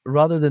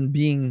 rather than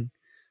being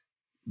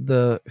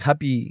the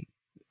happy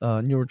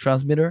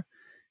neurotransmitter,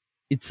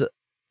 it's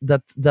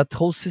that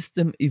whole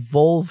system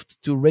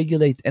evolved to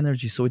regulate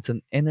energy, so it's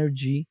an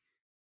energy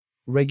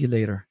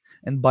regulator.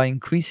 And by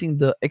increasing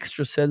the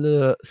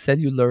extracellular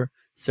cellular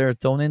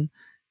serotonin,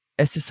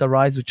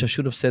 SSRIs, which I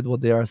should have said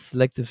what they are,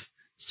 selective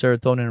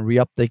serotonin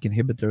reuptake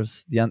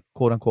inhibitors, the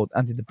quote unquote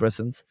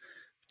antidepressants,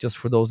 just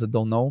for those that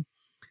don't know.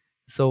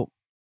 So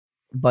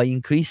by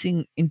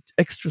increasing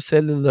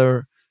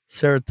extracellular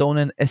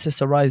serotonin,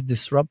 SSRIs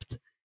disrupt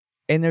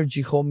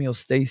energy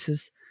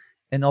homeostasis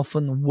and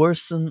often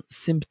worsen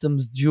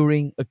symptoms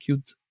during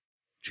acute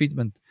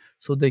treatment.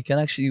 So they can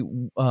actually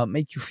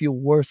make you feel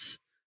worse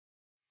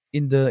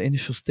in the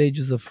initial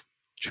stages of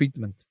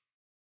treatment.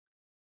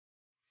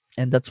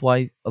 And that's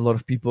why a lot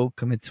of people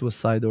commit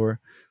suicide or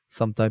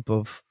some type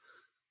of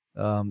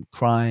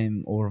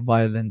crime or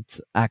violent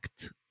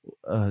act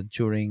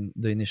during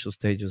the initial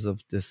stages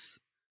of this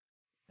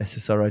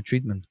SSRI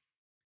treatment.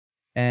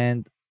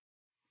 And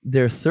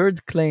their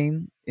third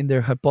claim in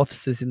their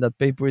hypothesis in that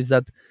paper is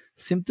that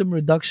symptom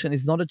reduction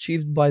is not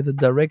achieved by the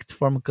direct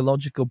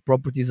pharmacological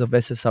properties of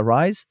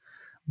SSRIs,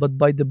 but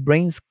by the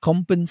brain's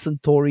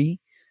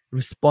compensatory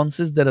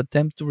responses that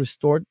attempt to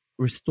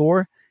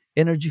restore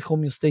energy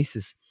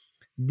homeostasis.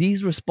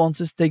 These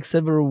responses take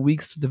several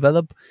weeks to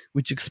develop,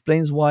 which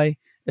explains why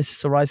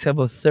SSRIs have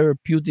a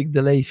therapeutic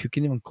delay, if you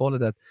can even call it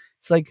that.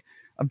 It's like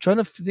I'm trying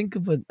to think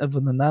of an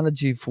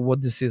analogy for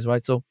what this is,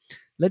 right? So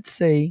let's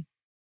say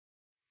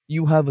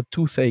you have a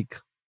toothache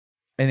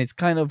and it's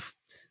kind of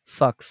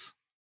sucks.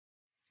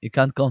 You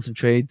can't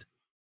concentrate,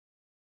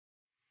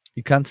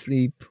 you can't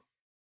sleep,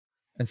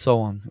 and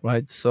so on,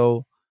 right?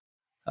 So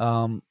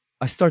um,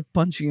 I start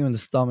punching you in the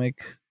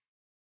stomach,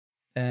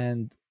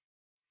 and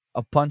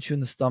I'll punch you in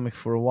the stomach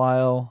for a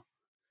while,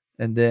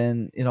 and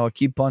then I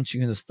keep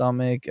punching you in the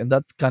stomach, and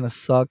that kind of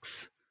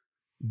sucks.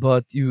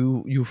 But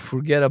you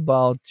forget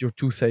about your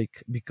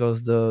toothache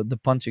because the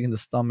punching in the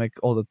stomach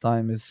all the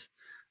time is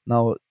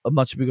now a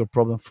much bigger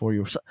problem for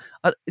you. So,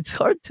 it's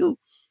hard to.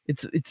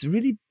 It's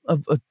really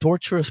a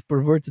torturous,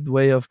 perverted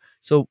way of.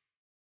 So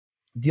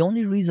the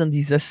only reason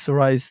these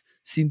SSRIs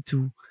seem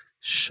to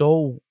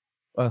show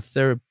a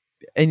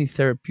any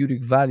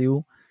therapeutic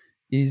value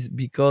is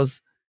because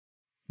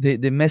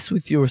they mess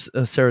with your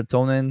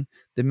serotonin,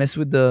 they mess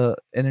with the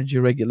energy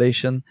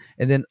regulation,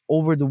 and then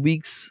over the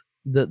weeks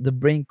the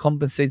brain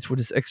compensates for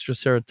this extra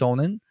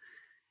serotonin,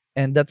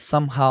 and that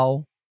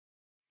somehow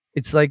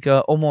it's like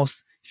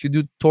almost if you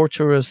do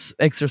torturous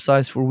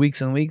exercise for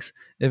weeks and weeks,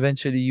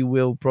 eventually you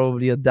will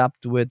probably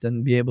adapt to it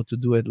and be able to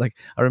do it. Like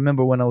I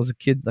remember when I was a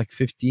kid, like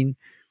 15,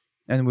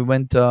 and we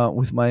went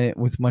with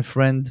my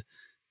friend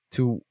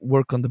to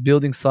work on the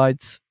building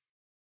sites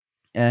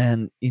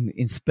and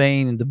in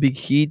Spain in the big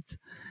heat.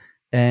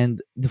 And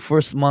the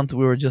first month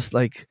we were just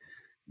like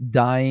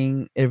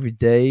dying every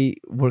day,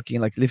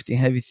 working like lifting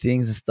heavy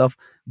things and stuff.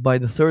 By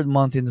the third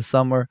month in the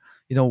summer,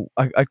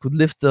 I could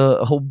lift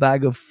a whole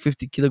bag of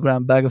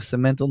 50-kilogram bag of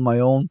cement on my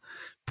own,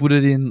 put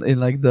it in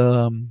like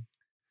the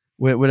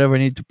wherever I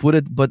need to put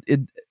it. But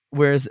it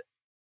whereas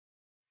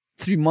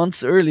 3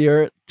 months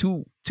earlier,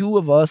 two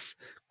of us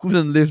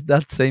couldn't lift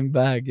that same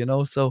bag.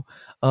 So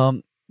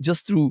um,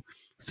 just through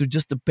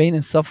just the pain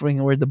and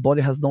suffering, where the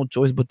body has no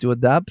choice but to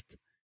adapt,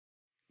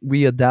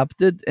 we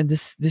adapted. And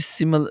this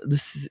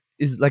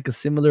is like a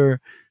similar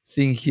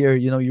thing here.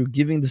 You're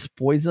giving this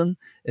poison,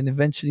 and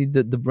eventually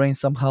the brain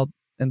somehow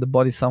and the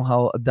body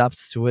somehow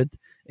adapts to it,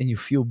 and you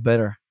feel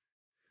better.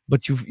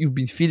 But you've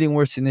been feeling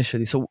worse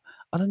initially. So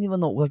I don't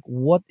even know, like,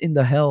 who in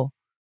the hell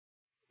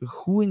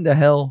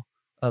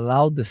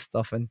allowed this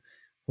stuff, and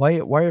why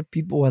are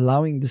people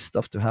allowing this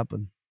stuff to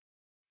happen?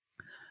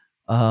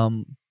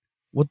 um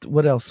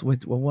what else?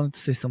 Wait, I wanted to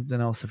say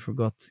something else, I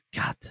forgot.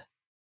 God.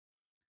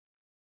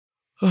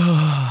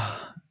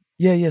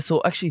 Yeah,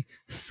 so actually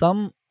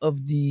some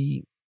of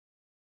the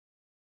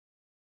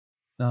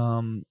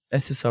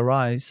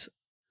SSRIs,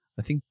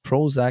 I think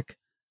Prozac,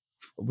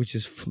 which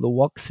is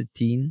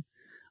fluoxetine,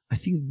 I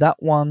think that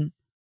one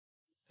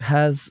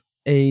has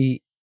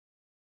a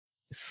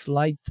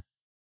slight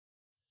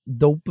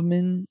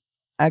dopamine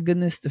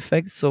agonist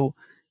effect. So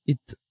it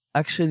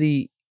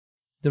actually,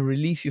 the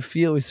relief you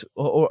feel is,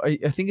 or I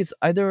think it's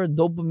either a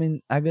dopamine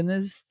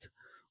agonist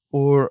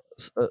or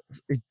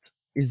it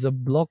is a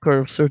blocker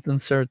of certain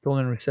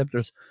serotonin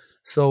receptors.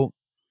 So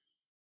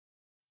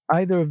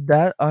either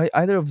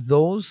of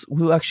those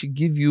will actually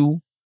give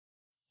you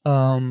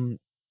um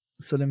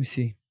so let me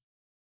see.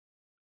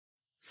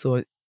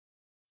 So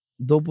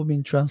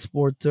dopamine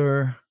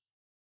transporter.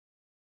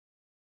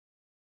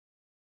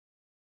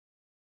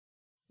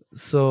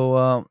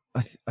 So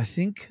I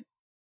think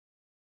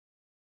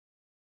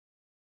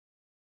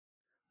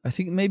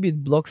maybe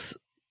it blocks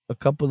a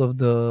couple of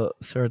the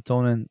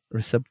serotonin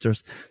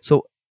receptors.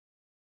 So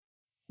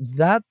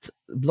that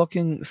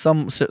blocking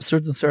some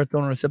certain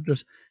serotonin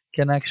receptors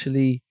can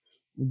actually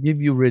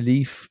give you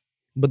relief,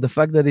 but the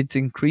fact that it's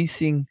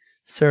increasing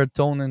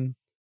serotonin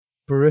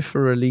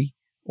peripherally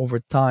over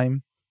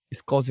time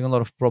is causing a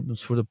lot of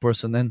problems for the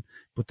person, and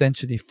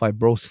potentially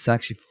fibrosis,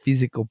 actually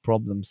physical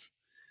problems.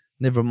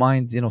 Never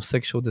mind,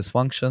 sexual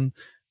dysfunction,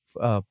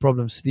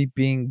 problem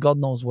sleeping. God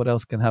knows what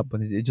else can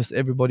happen. It just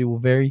everybody will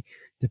vary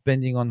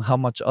depending on how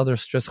much other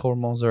stress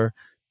hormones are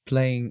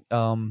playing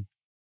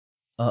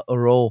a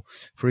role.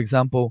 For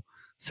example,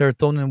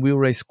 serotonin will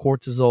raise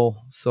cortisol.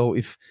 So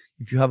if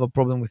you have a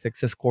problem with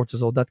excess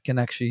cortisol, that can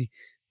actually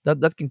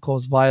that can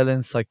cause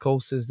violence,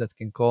 psychosis. That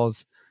can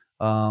cause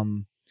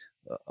um,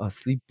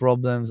 sleep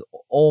problems,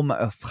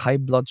 high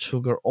blood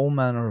sugar, all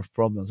manner of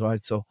problems.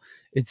 Right. So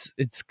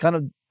it's kind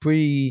of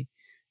pretty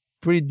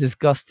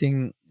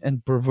disgusting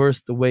and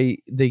perverse the way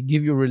they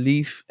give you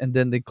relief and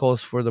then they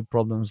cause further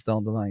problems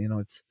down the line.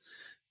 It's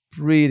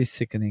pretty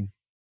sickening.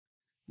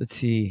 Let's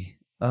see.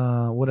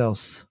 What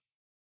else?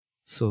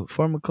 So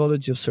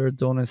pharmacology of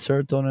serotonin.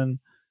 Serotonin.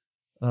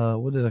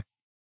 What did I?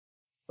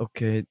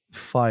 Okay,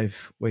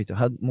 five. Wait, I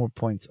had more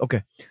points.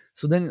 Okay,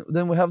 so then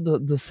we have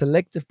the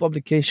selective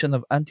publication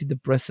of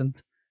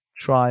antidepressant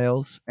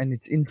trials and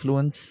its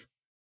influence.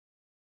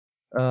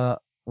 Uh,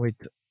 wait.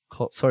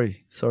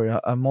 Sorry.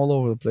 I'm all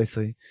over the place.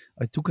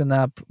 I took a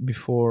nap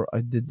before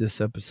I did this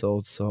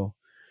episode. So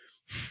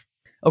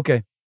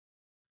okay.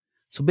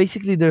 So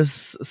basically,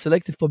 there's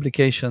selective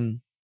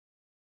publication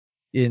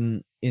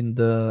in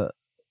the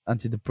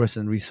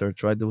antidepressant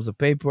research. Right, there was a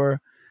paper.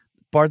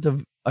 Part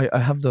of I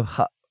have the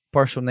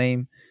partial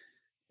name.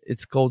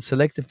 It's called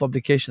Selective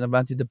Publication of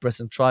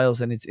Antidepressant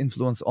Trials and its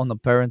Influence on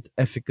Apparent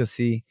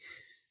Efficacy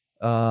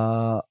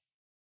uh,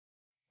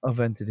 of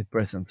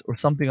Antidepressants, or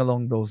something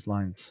along those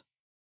lines.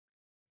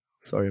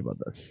 Sorry about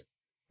this.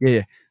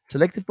 Yeah.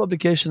 Selective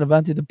publication of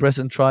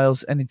antidepressant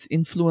trials and its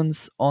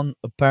influence on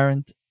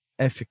apparent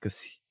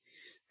efficacy.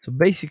 So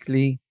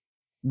basically,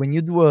 when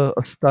you do a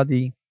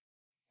study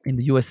in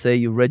the USA,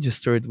 you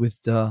register it with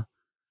the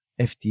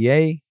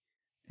FDA,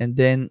 and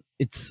then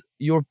it's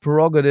your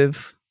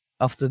prerogative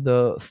after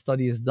the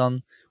study is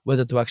done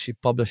whether to actually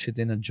publish it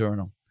in a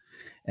journal.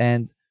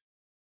 And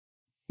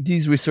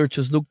these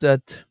researchers looked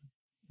at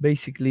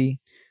basically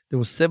there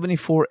was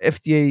 74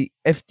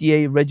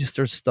 FDA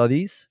registered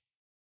studies.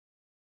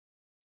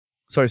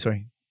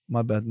 Sorry,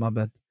 my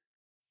bad.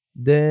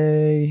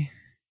 They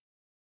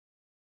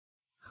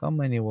How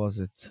many was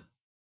it?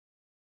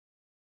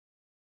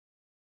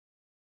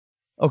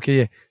 Okay,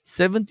 yeah,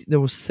 70. There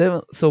was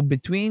seven. So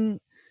between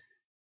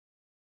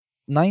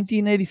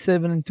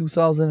 1987 and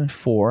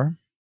 2004,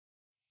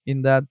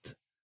 in that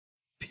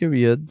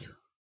period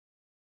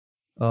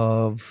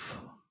of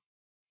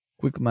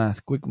quick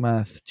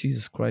math.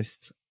 Jesus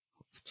Christ.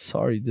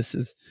 Sorry, this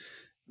is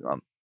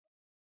um,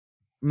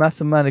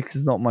 mathematics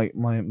is not my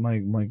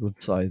good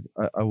side.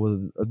 I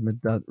will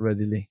admit that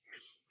readily.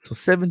 So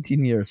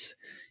 17 years.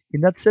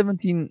 In that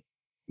 17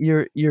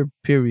 year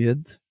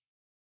period,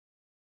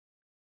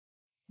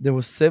 there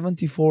was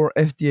 74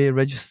 FDA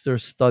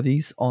registered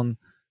studies on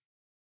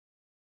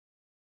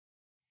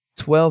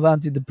 12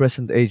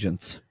 antidepressant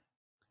agents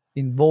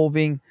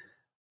involving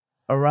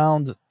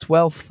around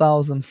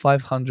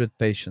 12,500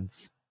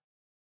 patients.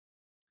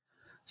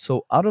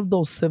 So out of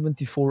those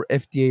 74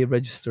 FDA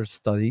registered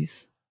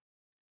studies,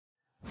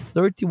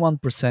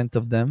 31%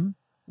 of them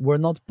were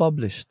not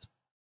published.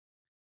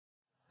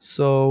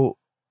 So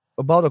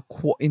about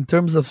in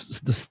terms of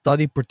the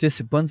study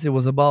participants, it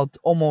was about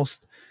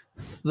almost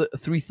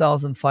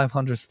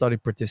 3,500 study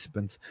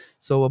participants.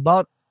 So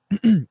about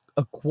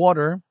a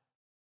quarter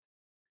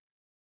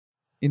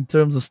in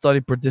terms of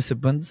study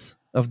participants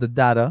of the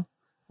data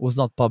was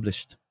not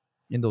published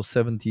in those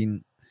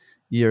 17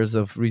 years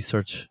of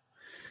research.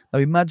 Now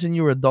imagine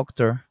you're a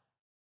doctor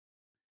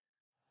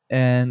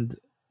and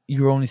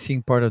you're only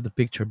seeing part of the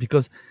picture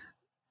because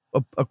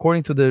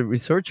according to the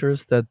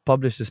researchers that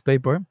published this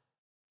paper,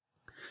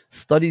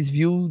 studies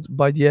viewed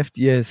by the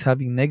FDA as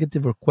having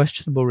negative or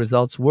questionable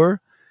results were,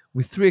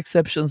 with three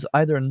exceptions,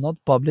 either not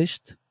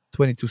published,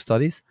 22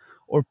 studies,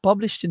 or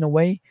published in a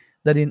way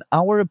that, in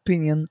our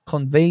opinion,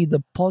 conveyed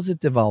a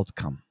positive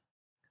outcome,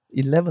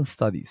 11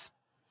 studies.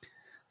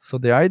 So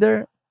they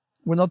either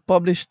were not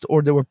published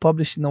or they were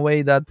published in a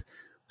way that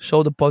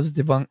showed a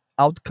positive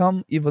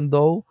outcome, even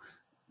though,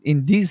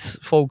 in these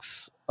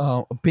folks'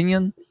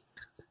 opinion,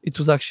 it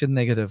was actually a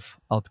negative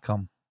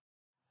outcome.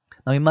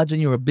 Now imagine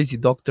you're a busy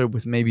doctor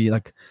with maybe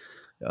like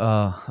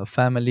a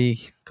family,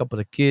 a couple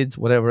of kids,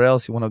 whatever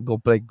else. You want to go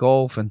play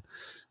golf and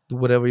do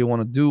whatever you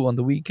want to do on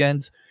the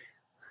weekends.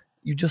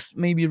 You just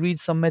maybe read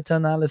some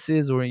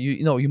meta-analysis, or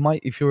you know, you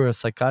might, if you're a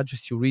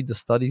psychiatrist, you read the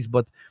studies,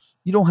 but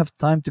you don't have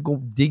time to go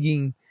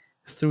digging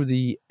through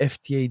the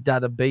FDA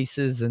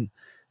databases and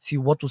see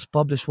what was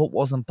published, what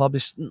wasn't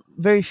published.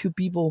 Very few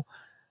people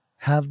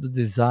have the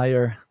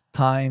desire,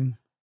 time,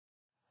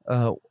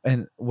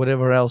 and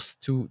whatever else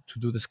to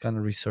do this kind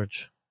of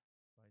research.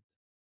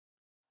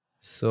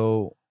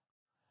 So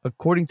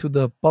according to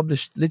the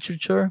published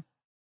literature,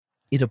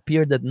 it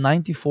appeared that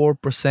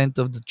 94%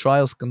 of the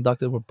trials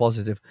conducted were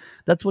positive.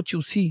 That's what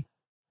you see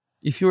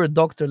if you're a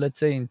doctor, let's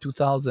say in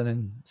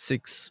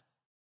 2006.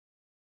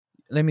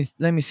 Let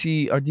me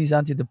see, are these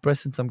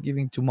antidepressants I'm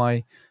giving to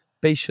my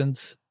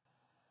patients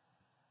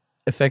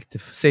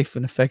effective, safe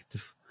and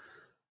effective?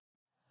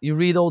 You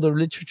read all the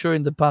literature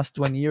in the past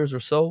 20 years or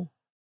so,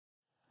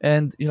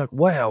 and you're like,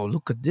 wow,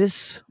 look at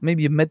this.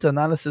 Maybe a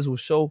meta-analysis will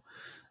show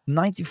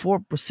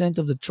 94%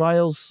 of the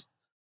trials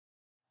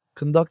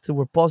conducted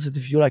were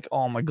positive. You're like,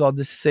 oh my god,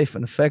 this is safe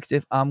and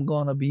effective. Um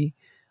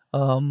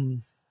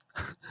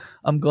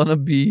I'm gonna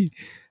be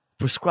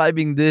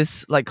prescribing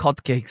this like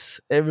hotcakes.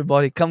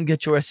 Everybody, come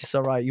get your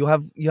SSRI. You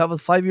have a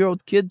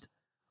 5-year-old kid.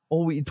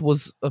 Oh, it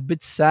was a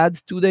bit sad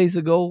 2 days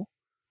ago.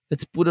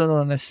 Let's put it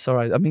on an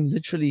SSRI. I mean,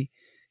 literally,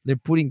 they're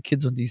putting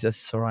kids on these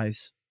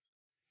SSRIs,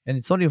 and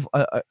it's only.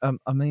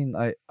 I mean,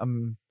 I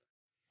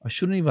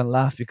shouldn't even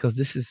laugh because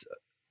this is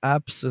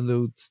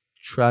absolute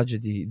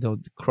tragedy. Though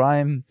the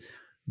crime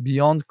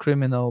beyond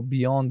criminal,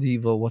 beyond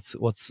evil.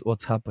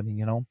 What's happening?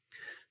 You know.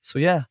 So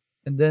yeah,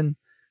 and then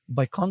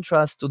by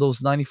contrast to those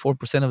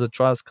 94% of the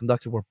trials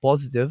conducted were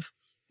positive,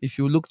 if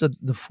you looked at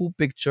the full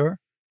picture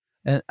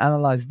and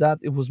analyzed that,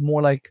 it was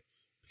more like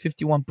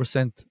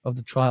 51% of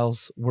the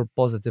trials were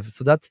positive.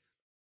 So that's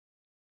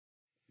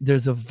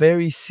there's a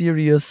very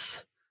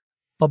serious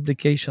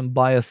publication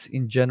bias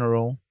in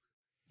general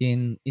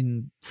in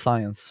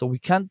science. So we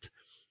can't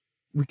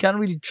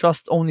really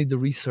trust only the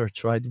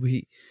research, right?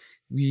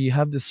 We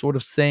have this sort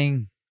of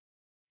saying,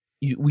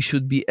 we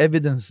should be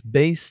evidence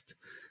based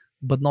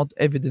but not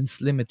evidence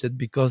limited,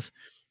 because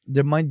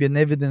there might be an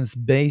evidence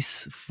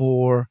base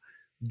for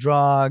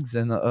drugs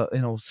and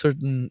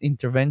certain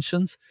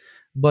interventions,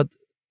 but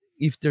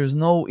if there's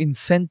no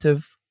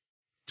incentive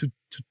to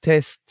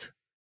test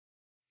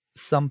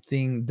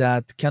something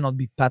that cannot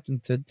be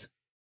patented,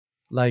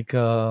 like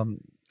a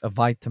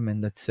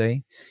vitamin, let's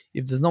say,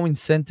 if there's no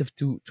incentive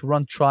to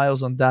run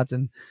trials on that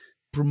and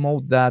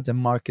promote that and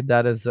market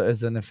that as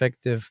an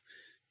effective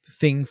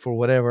thing for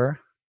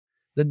whatever,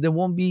 then there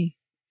won't be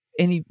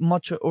any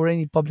much or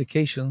any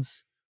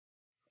publications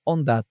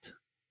on that.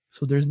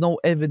 So there's no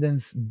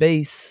evidence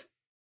base,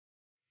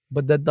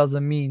 but that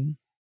doesn't mean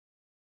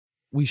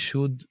we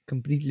should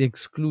completely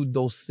exclude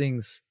those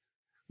things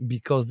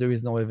because there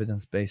is no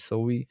evidence base. So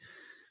we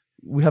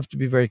have to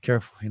be very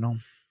careful, you know.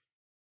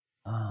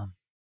 Um,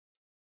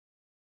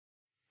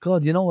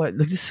 God, you know what?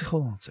 Like this.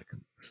 Hold on a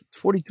second.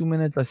 42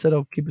 minutes. I said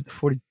I'll keep it to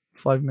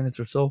 45 minutes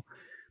or so.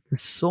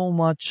 There's so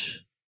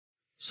much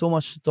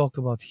to talk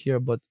about here.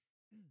 But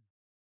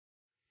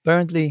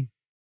apparently,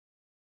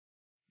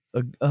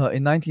 in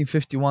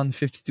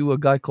 1951-52, a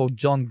guy called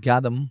John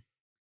Gadam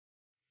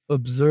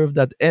observed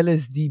that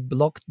LSD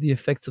blocked the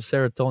effects of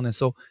serotonin.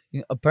 So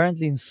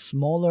apparently, in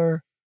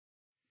smaller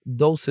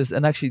doses,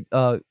 and actually,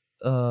 a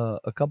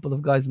couple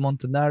of guys,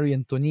 Montanari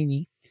and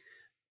Tonini,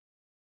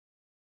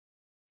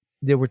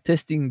 they were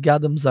testing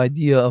Gadam's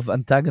idea of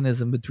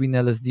antagonism between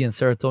LSD and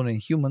serotonin in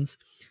humans.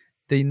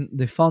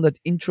 They found that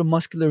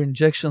intramuscular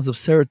injections of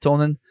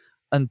serotonin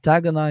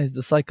antagonize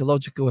the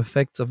psychological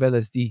effects of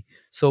LSD.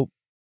 So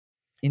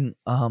in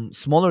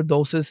smaller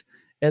doses,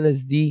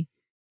 LSD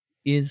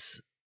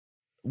is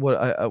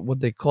what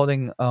they're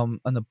calling an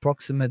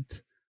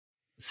approximate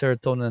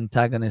serotonin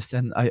antagonist,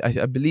 and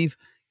I believe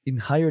in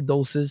higher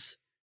doses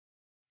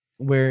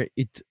where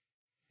it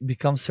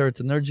becomes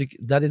serotonergic,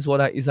 that is what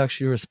is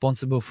actually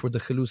responsible for the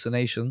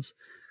hallucinations.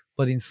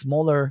 But in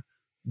smaller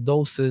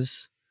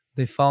doses,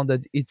 they found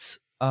that it's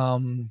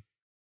an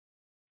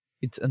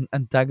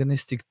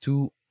antagonistic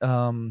to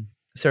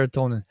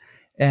serotonin,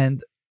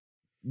 and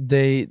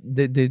they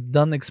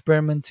done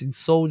experiments in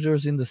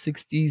soldiers in the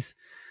 60s.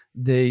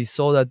 They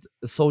saw that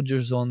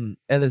soldiers on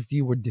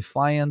LSD were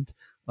defiant,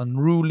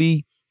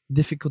 unruly,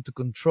 difficult to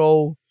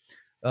control.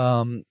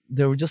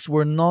 They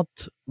were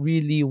not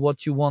really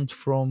what you want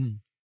from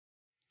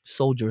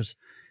soldiers,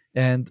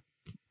 and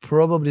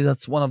probably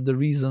that's one of the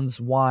reasons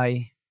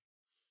why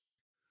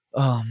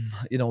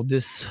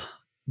this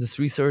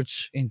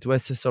research into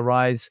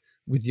SSRIs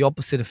with the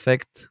opposite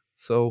effect.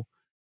 So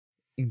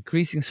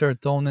increasing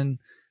serotonin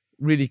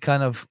really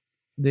kind of,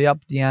 they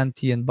upped the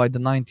ante, and by the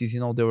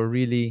 90s, they were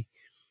really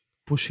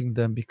pushing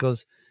them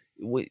because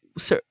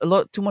a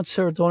lot too much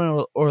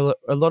serotonin, or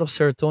a lot of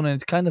serotonin,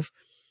 it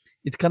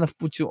kind of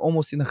puts you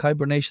almost in a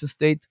hibernation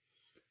state.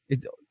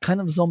 It kind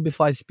of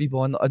zombifies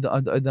people, and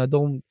I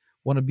don't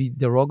want to be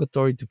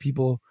derogatory to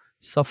people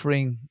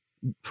suffering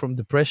from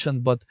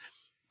depression, but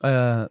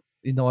uh,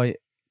 you know, I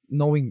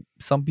knowing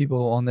some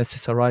people on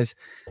SSRIs,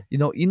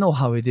 you know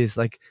how it is.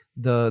 Like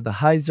the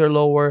highs are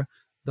lower,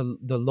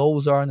 the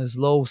lows aren't as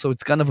low, so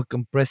it's kind of a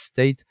compressed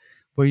state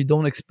where you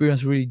don't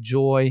experience really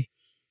joy,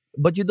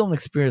 but you don't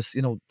experience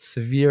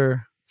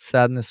severe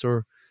sadness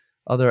or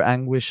other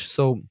anguish.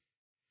 So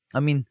I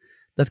mean,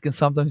 that can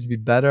sometimes be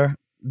better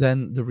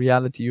than the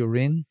reality you're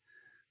in.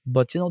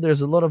 But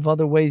there's a lot of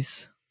other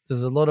ways.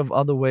 There's a lot of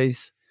other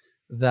ways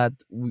that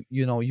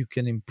you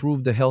can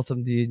improve the health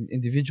of the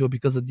individual,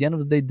 because at the end of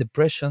the day,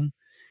 depression,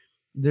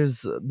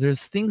 there's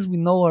things we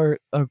know are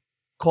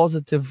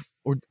causative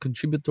or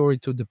contributory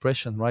to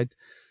depression, right?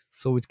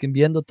 So it can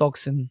be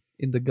endotoxin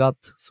in the gut,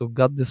 so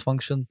gut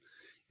dysfunction.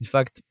 In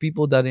fact,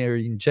 people that are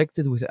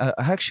injected with, I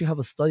actually have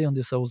a study on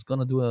this. I was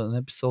gonna do an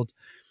episode.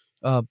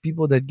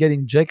 People that get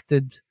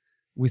injected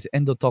with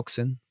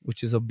endotoxin,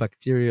 which is a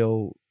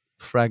bacterial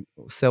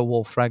cell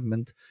wall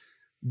fragment,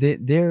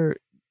 they're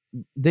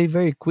they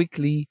very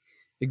quickly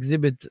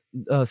exhibit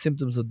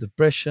symptoms of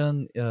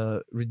depression,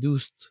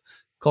 reduced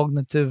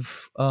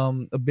cognitive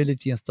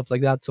ability, and stuff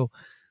like that. So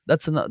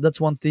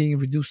that's one thing.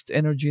 Reduced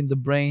energy in the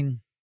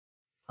brain,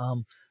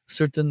 um,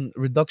 certain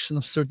reduction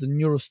of certain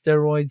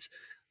neurosteroids,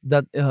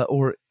 that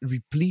or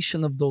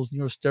repletion of those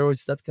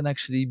neurosteroids, that can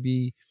actually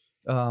be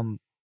um,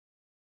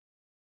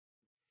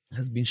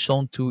 has been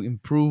shown to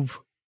improve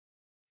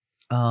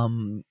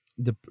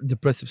the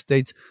depressive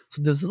states.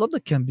 So there's a lot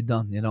that can be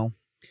done.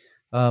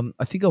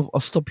 I think I'll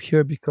stop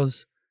here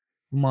because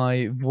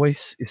my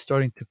voice is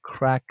starting to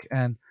crack,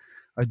 and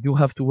I do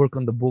have to work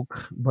on the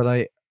book, but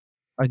I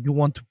do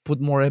want to put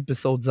more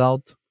episodes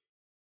out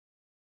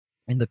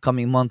in the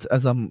coming months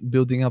as I'm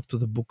building up to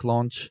the book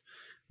launch,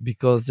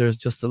 because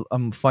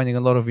I'm finding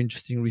a lot of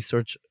interesting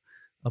research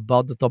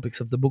about the topics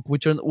of the book,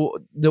 which it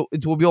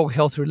will be all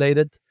health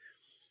related.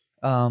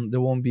 There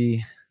won't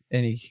be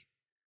any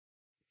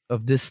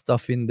of this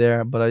stuff in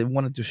there, but I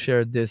wanted to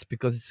share this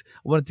because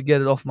I wanted to get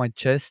it off my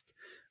chest.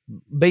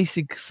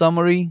 Basic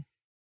summary: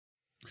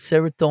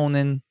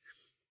 serotonin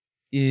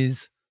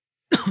is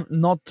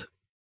not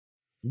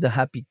the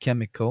happy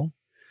chemical.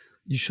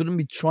 You shouldn't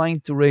be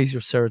trying to raise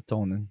your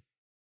serotonin,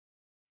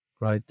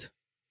 right?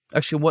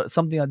 Actually, what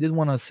something I did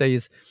want to say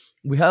is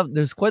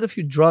there's quite a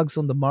few drugs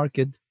on the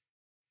market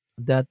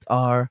that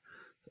are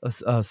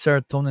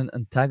serotonin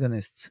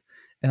antagonists,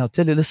 and I'll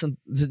tell you, listen,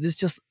 this is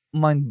just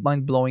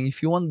mind blowing.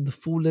 If you want the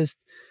fullest,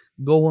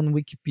 go on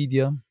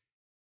Wikipedia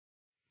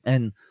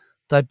and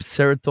type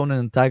serotonin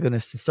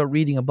antagonist and start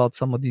reading about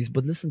some of these.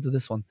 But listen to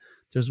this one.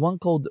 There's one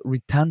called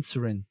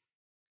ritanserin.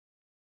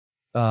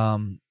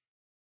 Um,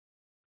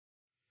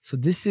 so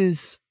this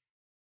is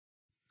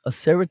a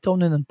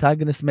serotonin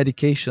antagonist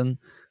medication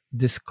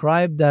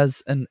described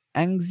as an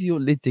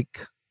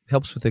anxiolytic,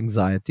 helps with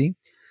anxiety,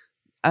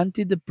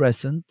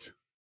 antidepressant,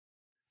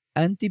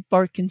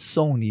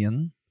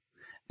 anti-Parkinsonian,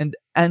 and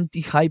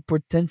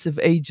antihypertensive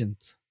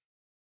agent.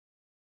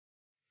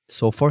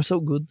 So far,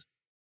 so good.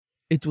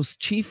 It was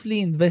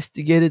chiefly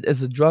investigated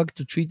as a drug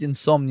to treat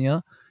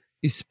insomnia,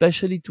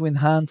 especially to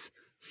enhance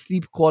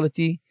sleep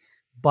quality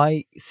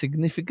by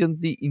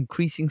significantly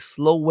increasing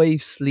slow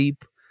wave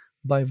sleep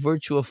by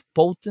virtue of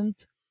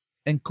potent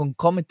and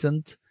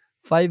concomitant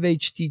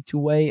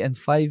 5-HT2A and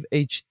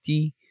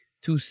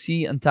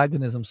 5-HT2C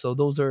antagonism. So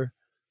those are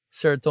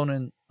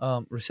serotonin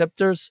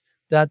receptors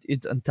that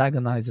it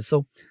antagonizes.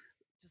 So,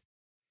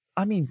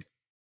 I mean,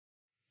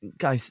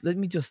 guys, let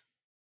me just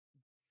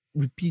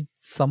repeat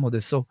some of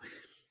this. So,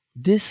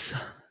 this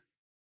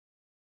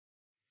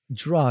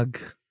drug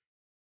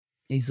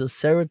is a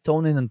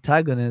serotonin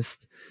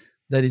antagonist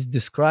that is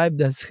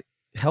described as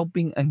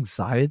helping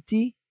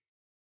anxiety,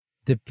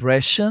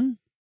 depression,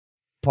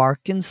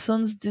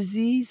 Parkinson's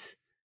disease,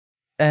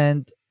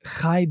 and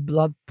high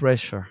blood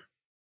pressure.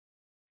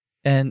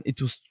 And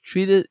it was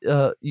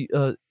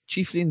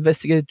chiefly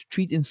investigated to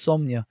treat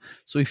insomnia.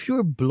 So if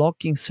you're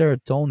blocking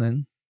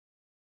serotonin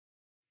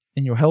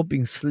and you're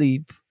helping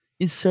sleep,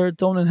 is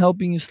serotonin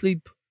helping you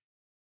sleep?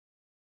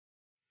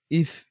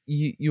 If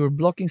you're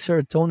blocking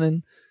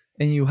serotonin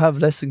and you have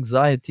less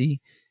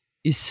anxiety,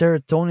 is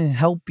serotonin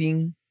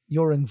helping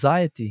your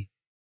anxiety?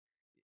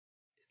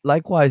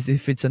 Likewise,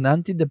 if it's an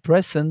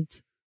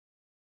antidepressant,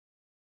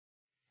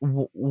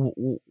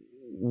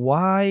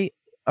 why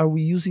are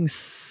we using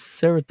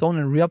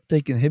serotonin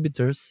reuptake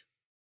inhibitors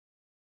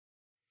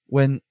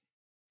when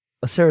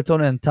a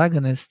serotonin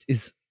antagonist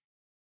is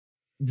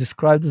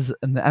described as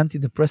an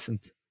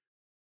antidepressant?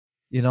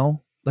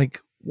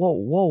 Like,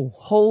 whoa,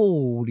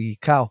 holy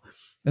cow!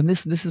 And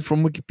this is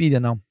from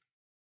Wikipedia now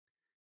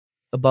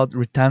about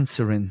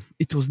ritanserin.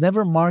 It was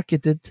never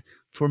marketed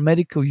for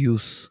medical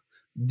use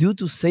due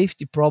to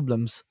safety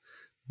problems,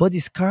 but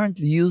is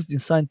currently used in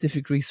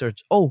scientific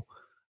research. Oh,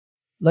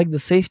 like the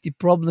safety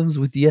problems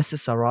with the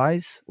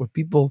SSRIs, where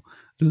people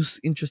lose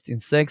interest in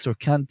sex or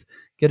can't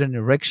get an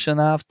erection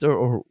after,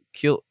 or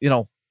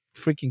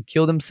freaking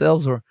kill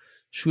themselves or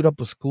shoot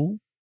up a school.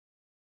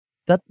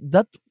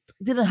 That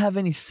didn't have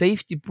any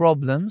safety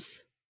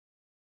problems,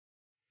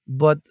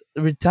 but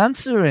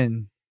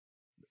ritanserin,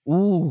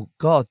 ooh,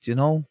 God,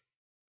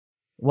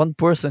 one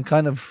person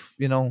kind of,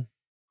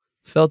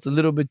 felt a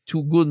little bit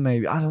too good,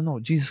 maybe. I don't know.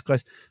 Jesus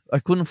Christ. I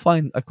couldn't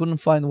find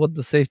what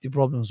the safety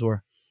problems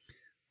were.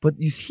 But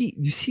you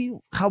see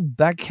how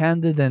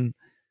backhanded and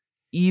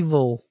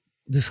evil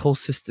this whole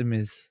system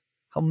is.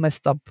 How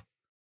messed up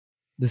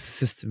this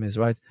system is,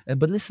 right? And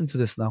but listen to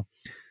this now.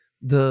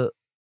 The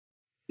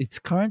It's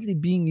currently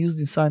being used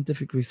in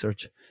scientific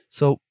research.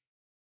 So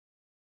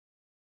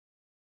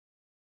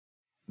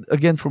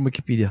again from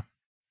Wikipedia.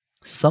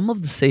 Some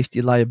of the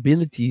safety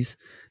liabilities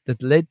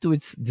that led to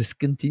its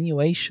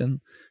discontinuation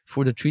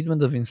for the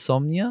treatment of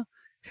insomnia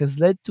has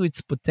led to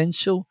its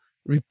potential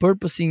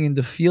repurposing in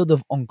the field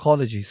of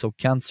oncology, so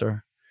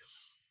cancer.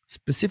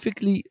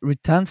 Specifically,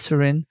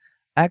 ritanserin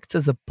acts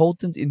as a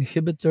potent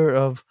inhibitor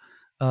of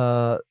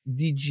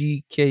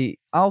DGK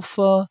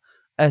alpha.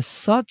 As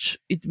such,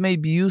 it may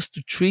be used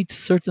to treat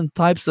certain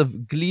types of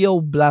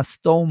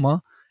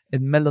glioblastoma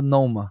and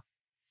melanoma.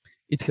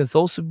 It has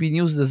also been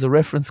used as a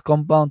reference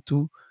compound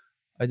to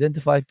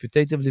identify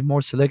putatively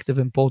more selective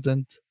and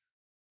potent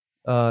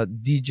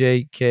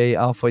DJK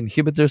alpha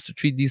inhibitors to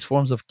treat these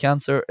forms of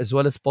cancer as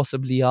well as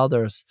possibly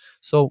others.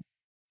 So,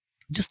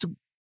 just to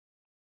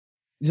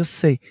just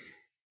say,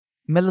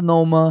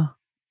 melanoma,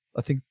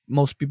 I think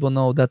most people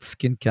know that's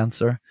skin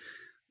cancer.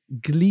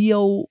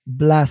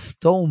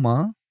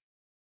 Glioblastoma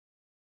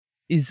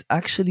is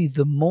actually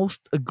the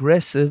most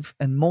aggressive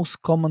and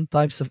most common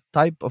type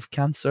of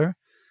cancer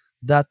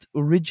that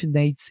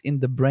originates in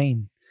the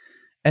brain,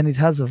 and it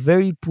has a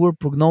very poor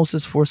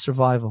prognosis for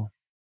survival.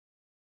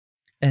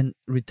 And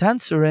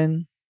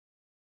ritanserin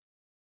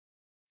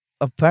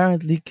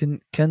apparently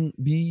can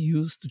be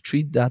used to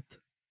treat that,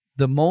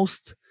 the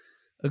most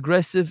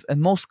aggressive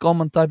and most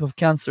common type of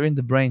cancer in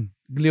the brain,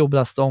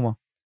 glioblastoma.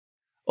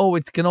 Oh,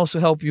 it can also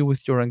help you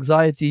with your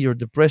anxiety, your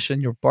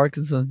depression, your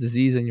Parkinson's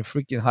disease, and your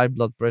freaking high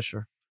blood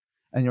pressure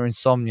and your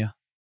insomnia.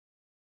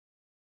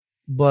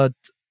 But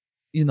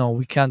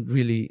we can't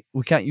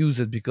use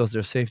it because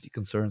there's safety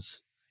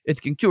concerns.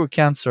 It can cure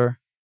cancer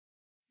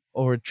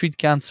or treat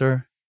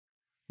cancer,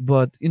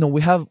 but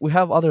we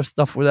have other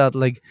stuff with that,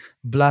 like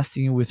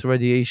blasting you with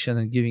radiation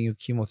and giving you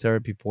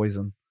chemotherapy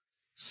poison.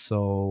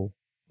 So,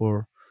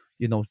 or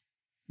you know,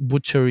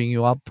 butchering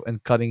you up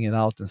and cutting it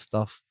out and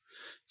stuff.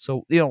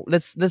 So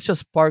let's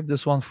just park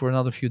this one for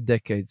another few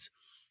decades,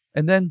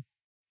 and then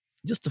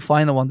just the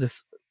final one.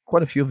 There's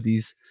quite a few of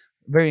these,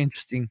 very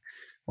interesting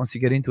once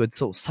you get into it.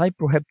 So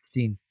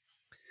cyproheptadine,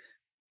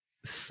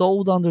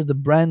 sold under the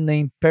brand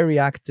name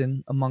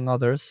Periactin, among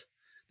others.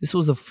 This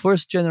was a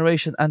first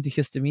generation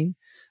antihistamine,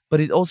 but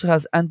it also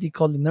has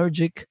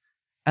anticholinergic,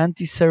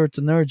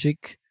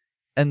 antiserotonergic,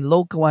 and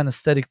local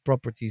anesthetic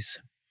properties.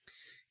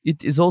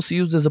 It is also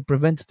used as a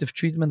preventative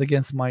treatment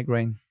against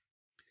migraine.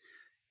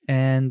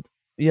 And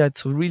yeah,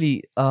 it's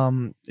really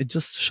it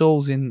just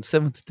shows in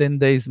 7 to 10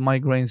 days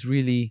migraines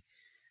really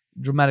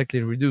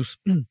dramatically reduce,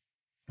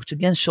 which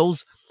again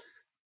shows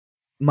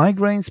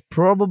migraines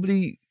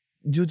probably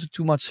due to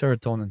too much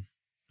serotonin.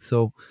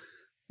 So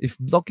if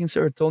blocking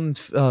serotonin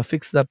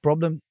fixes that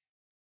problem,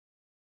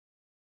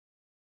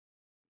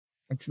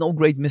 it's no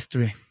great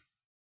mystery.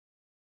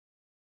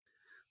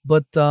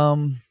 But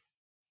so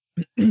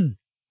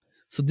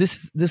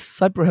this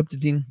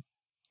cyproheptadine,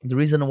 the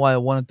reason why I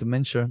wanted to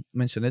mention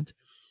it,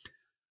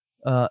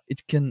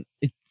 it can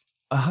it.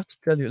 I have to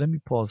tell you. Let me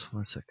pause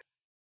for a second.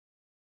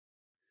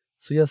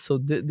 So yeah, so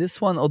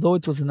this one, although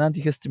it was an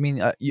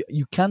antihistamine,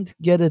 you can't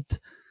get it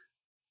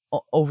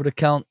over the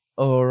count,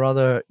 or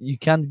rather, you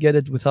can't get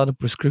it without a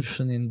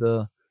prescription in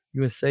the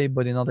USA,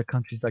 but in other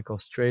countries like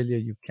Australia,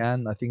 you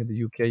can. I think in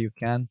the UK you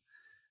can.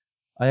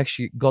 I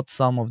actually got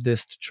some of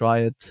this to try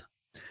it.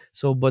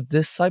 So, but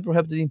this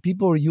cyproheptadine,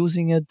 people are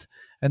using it,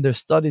 and there's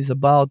studies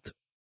about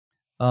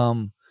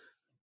um,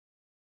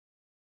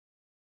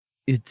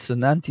 it's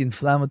an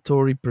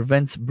anti-inflammatory,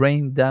 prevents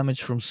brain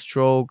damage from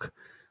stroke,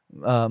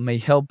 may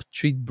help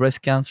treat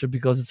breast cancer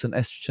because it's an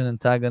estrogen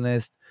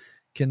antagonist,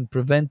 can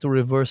prevent or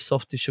reverse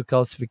soft tissue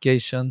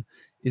calcification,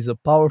 is a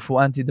powerful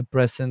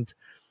antidepressant,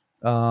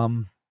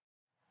 um,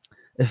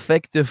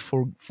 effective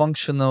for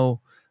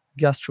functional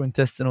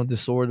gastrointestinal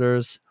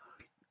disorders,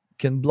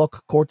 can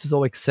block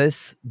cortisol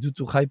excess due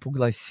to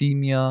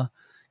hypoglycemia,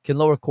 can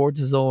lower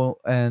cortisol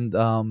and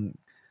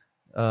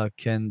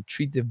can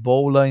treat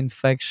Ebola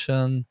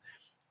infection,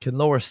 can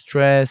lower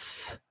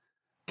stress,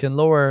 can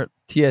lower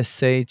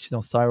TSH,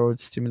 thyroid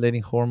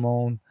stimulating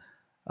hormone.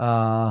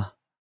 Uh,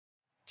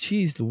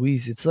 Jeez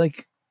Louise, it's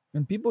like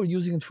when people are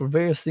using it for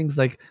various things,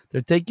 like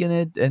they're taking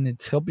it and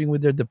it's helping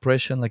with their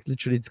depression, like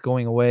literally it's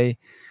going away.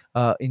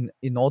 In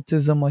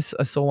autism,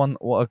 I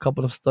saw a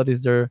couple of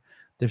studies there.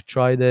 They've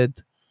tried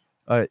it.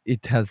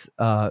 It has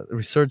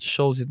research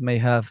shows it may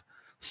have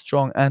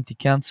strong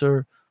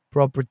anti-cancer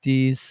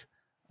properties.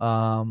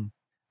 Um,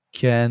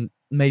 can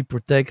may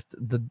protect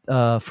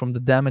the from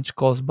the damage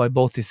caused by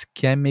both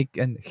ischemic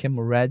and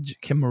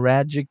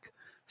hemorrhagic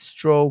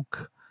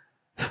stroke.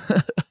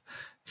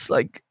 It's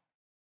like,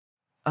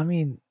 I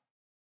mean,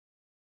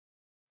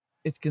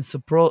 it can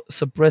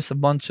suppress a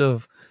bunch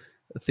of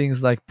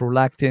things like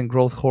prolactin,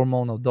 growth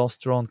hormone,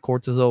 aldosterone,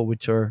 cortisol,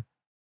 which are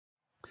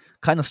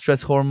kind of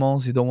stress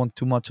hormones. You don't want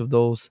too much of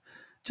those.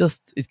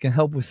 Just it can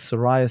help with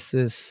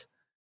psoriasis.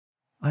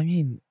 I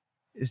mean,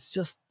 it's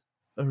just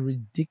a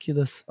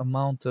ridiculous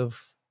amount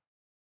of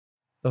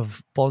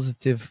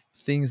positive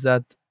things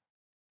that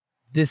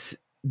this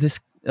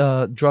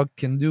drug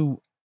can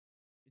do.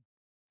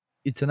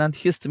 It's an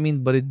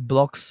antihistamine, but it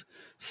blocks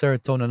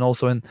serotonin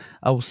also. And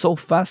I was so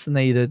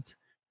fascinated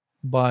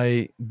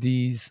by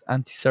these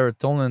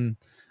anti-serotonin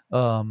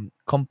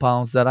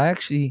compounds that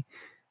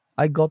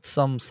I got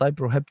some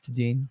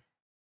cyproheptadine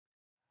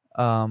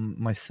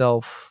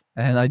myself,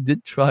 and I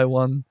did try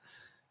one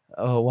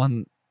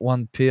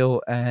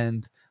pill.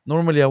 And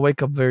normally I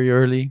wake up very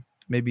early,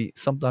 maybe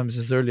sometimes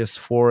as early as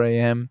 4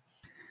 a.m.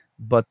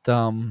 But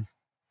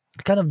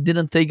I kind of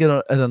didn't take it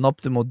at an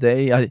optimal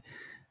day. I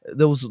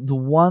There was the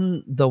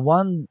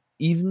one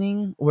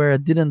evening where I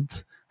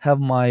didn't have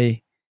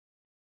my,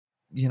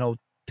 you know,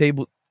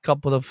 table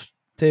couple of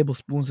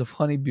tablespoons of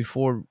honey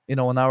before,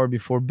 an hour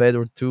before bed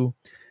or two.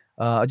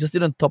 I just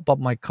didn't top up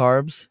my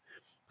carbs.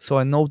 So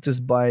I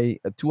noticed by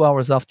 2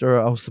 hours after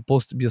I was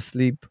supposed to be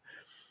asleep,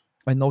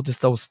 I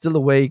noticed I was still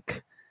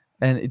awake,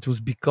 and it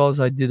was because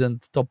I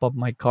didn't top up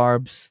my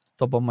carbs,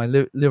 top up my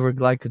liver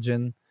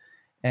glycogen,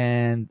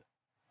 and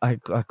I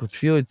could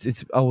feel it.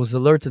 I was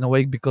alert and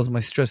awake because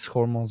my stress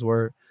hormones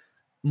were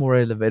more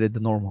elevated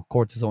than normal,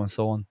 cortisol and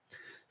so on.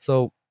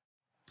 So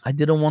I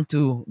didn't want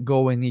to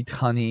go and eat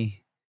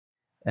honey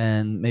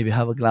and maybe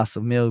have a glass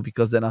of milk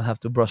because then I'd have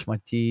to brush my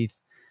teeth,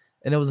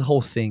 and it was a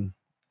whole thing.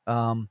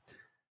 Um,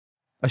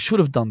 I should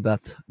have done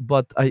that,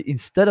 but I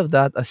instead of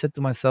that I said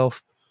to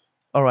myself,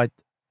 "All right,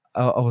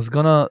 I was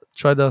gonna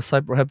try the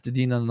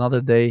cyproheptadine on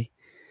another day,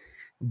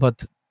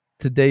 but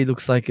today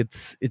looks like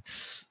it's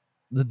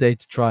the day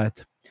to try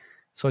it."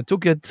 So I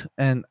took it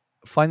and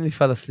finally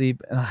fell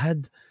asleep, and I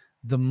had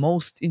the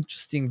most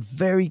interesting,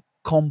 very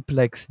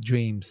complex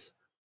dreams.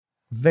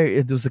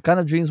 It was the kind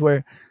of dreams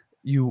where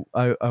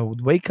I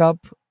would wake up,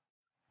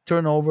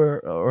 turn over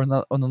or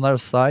not on another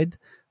side,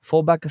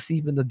 fall back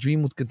asleep, and the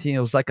dream would continue.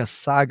 It was like a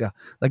saga,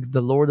 like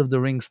the Lord of the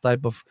Rings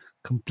type of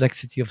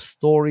complexity of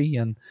story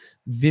and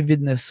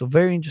vividness. So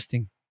very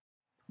interesting.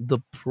 The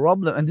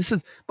problem, and this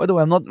is, by the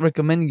way, I'm not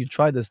recommending you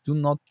try this. Do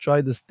not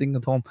try this thing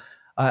at home.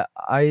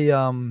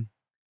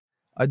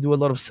 I do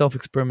a lot of self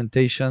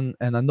experimentation,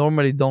 and I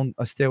normally don't.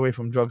 I stay away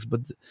from drugs,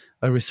 but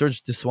I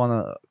researched this one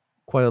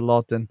quite a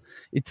lot, and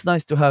it's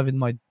nice to have in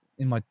my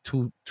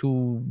two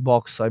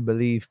box, I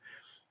believe,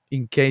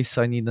 in case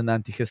I need an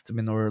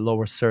antihistamine or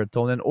lower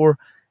serotonin or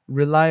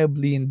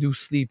reliably induce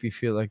sleep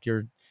if you like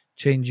you're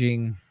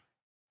changing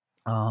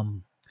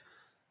um,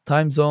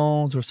 time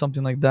zones or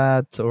something like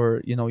that,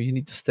 or you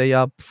need to stay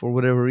up for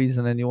whatever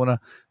reason and you want to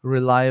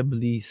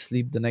reliably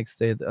sleep the next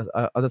day.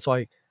 That's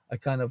why I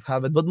kind of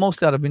have it, but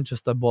mostly out of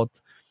interest. I bought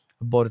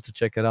it to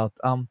check it out.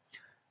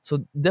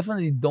 So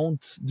definitely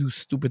don't do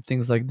stupid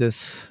things like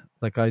this,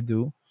 like I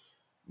do.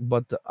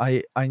 But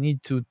I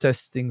need to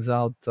test things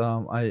out.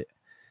 I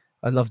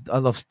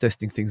love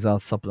testing things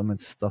out,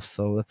 supplements stuff.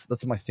 So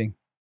that's my thing.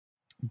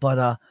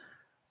 But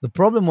the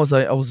problem was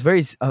I was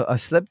I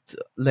slept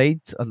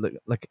late,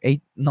 like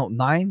 8, no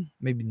 9,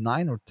 maybe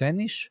 9 or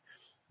 10ish.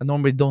 I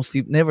normally don't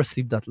sleep, never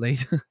sleep that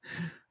late.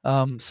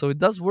 So it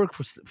does work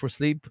for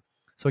sleep.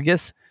 So I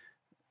guess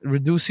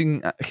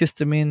reducing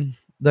histamine,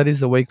 that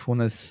is a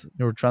wakefulness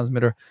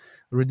neurotransmitter,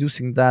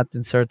 reducing that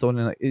and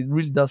serotonin, like, it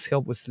really does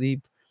help with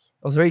sleep.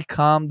 I was very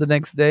calm the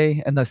next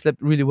day and I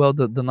slept really well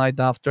the night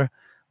after.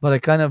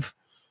 But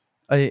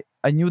I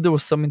knew there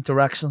was some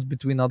interactions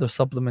between other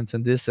supplements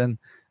and this, and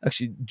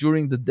actually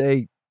during the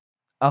day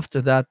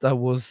after that I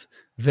was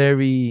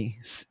very,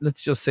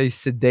 let's just say,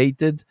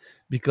 sedated,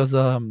 because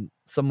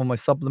some of my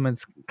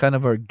supplements kind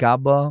of are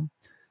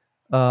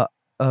uh,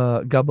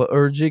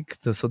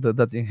 GABAergic, so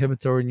that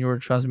inhibitory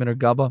neurotransmitter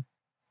GABA.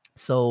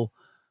 So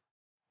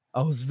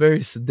I was very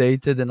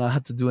sedated, and I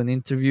had to do an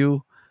interview,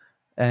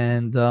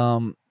 and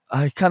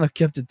I kind of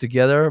kept it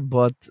together,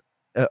 but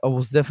I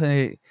was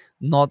definitely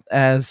not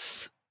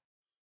as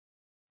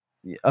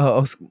I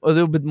was a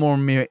little bit more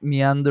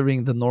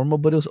meandering than normal,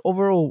 but it was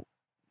overall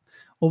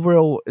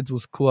it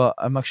was cool.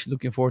 I'm actually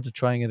looking forward to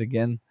trying it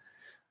again.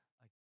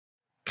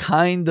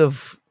 Kind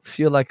of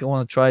feel like I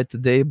want to try it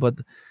today, but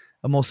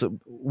I'm also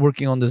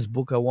working on this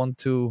book. I want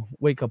to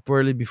wake up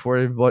early before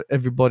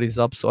everybody's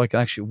up, so I can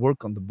actually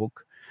work on the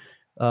book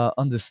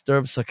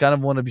undisturbed. So I kind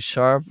of want to be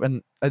sharp,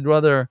 and I'd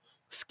rather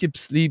skip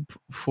sleep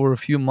for a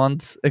few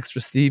months, extra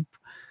sleep.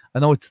 I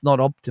know it's not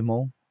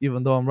optimal,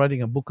 even though I'm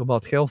writing a book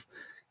about health.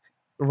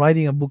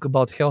 Writing a book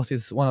about health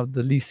is one of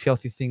the least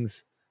healthy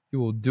things you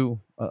will do,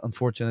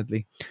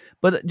 unfortunately.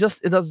 But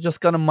that's just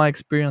kind of my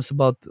experience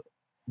about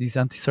these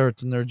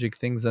anti-serotonergic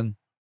things, and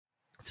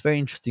it's very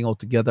interesting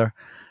altogether.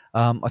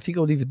 I think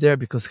I'll leave it there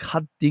because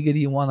hot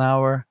diggity, 1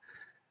 hour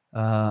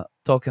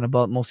talking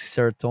about mostly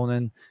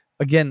serotonin.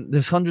 Again,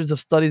 there's hundreds of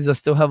studies I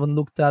still haven't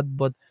looked at,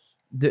 but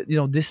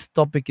this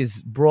topic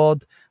is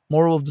broad.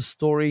 Moral of the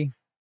story: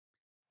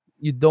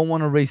 you don't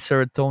want to raise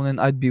serotonin.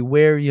 I'd be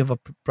wary of a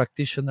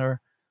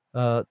practitioner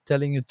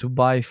telling you to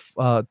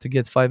to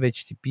get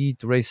 5-HTP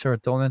to raise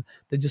serotonin.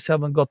 They just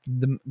haven't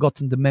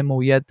gotten the memo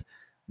yet.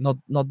 Not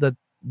that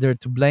they're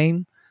to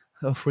blame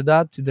for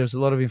that. There's a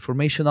lot of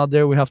information out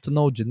there. We have to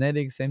know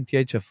genetics,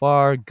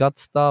 MTHFR, gut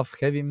stuff,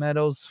 heavy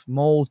metals,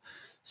 mold.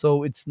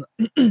 So it's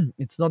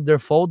not their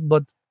fault,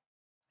 but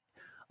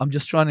I'm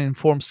just trying to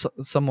inform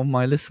some of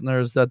my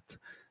listeners that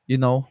you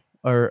know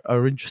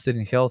are interested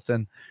in health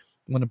and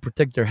want to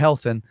protect their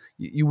health, and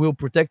you will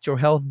protect your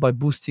health by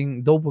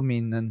boosting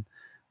dopamine and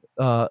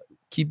uh,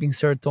 keeping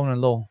serotonin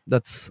low.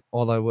 That's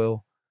all I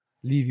will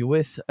leave you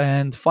with.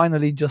 And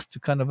finally, just to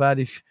kind of add,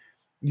 if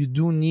you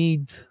do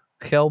need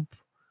help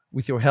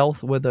with your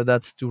health, whether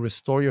that's to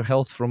restore your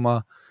health from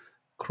a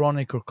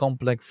chronic or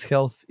complex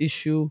health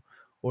issue,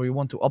 or you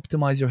want to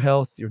optimize your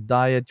health, your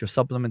diet, your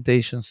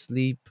supplementation,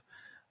 sleep,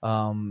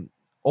 um,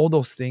 all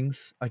those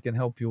things I can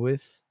help you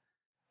with.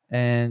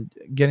 And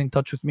get in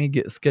touch with me,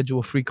 schedule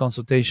a free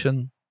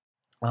consultation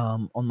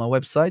on my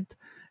website.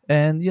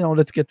 And,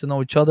 let's get to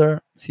know each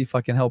other, see if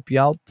I can help you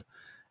out.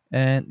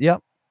 And yeah,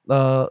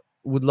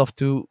 would love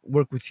to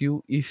work with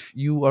you if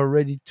you are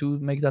ready to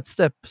make that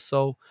step.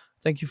 So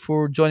thank you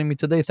for joining me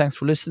today. Thanks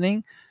for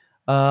listening.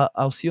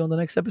 I'll see you on the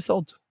next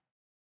episode.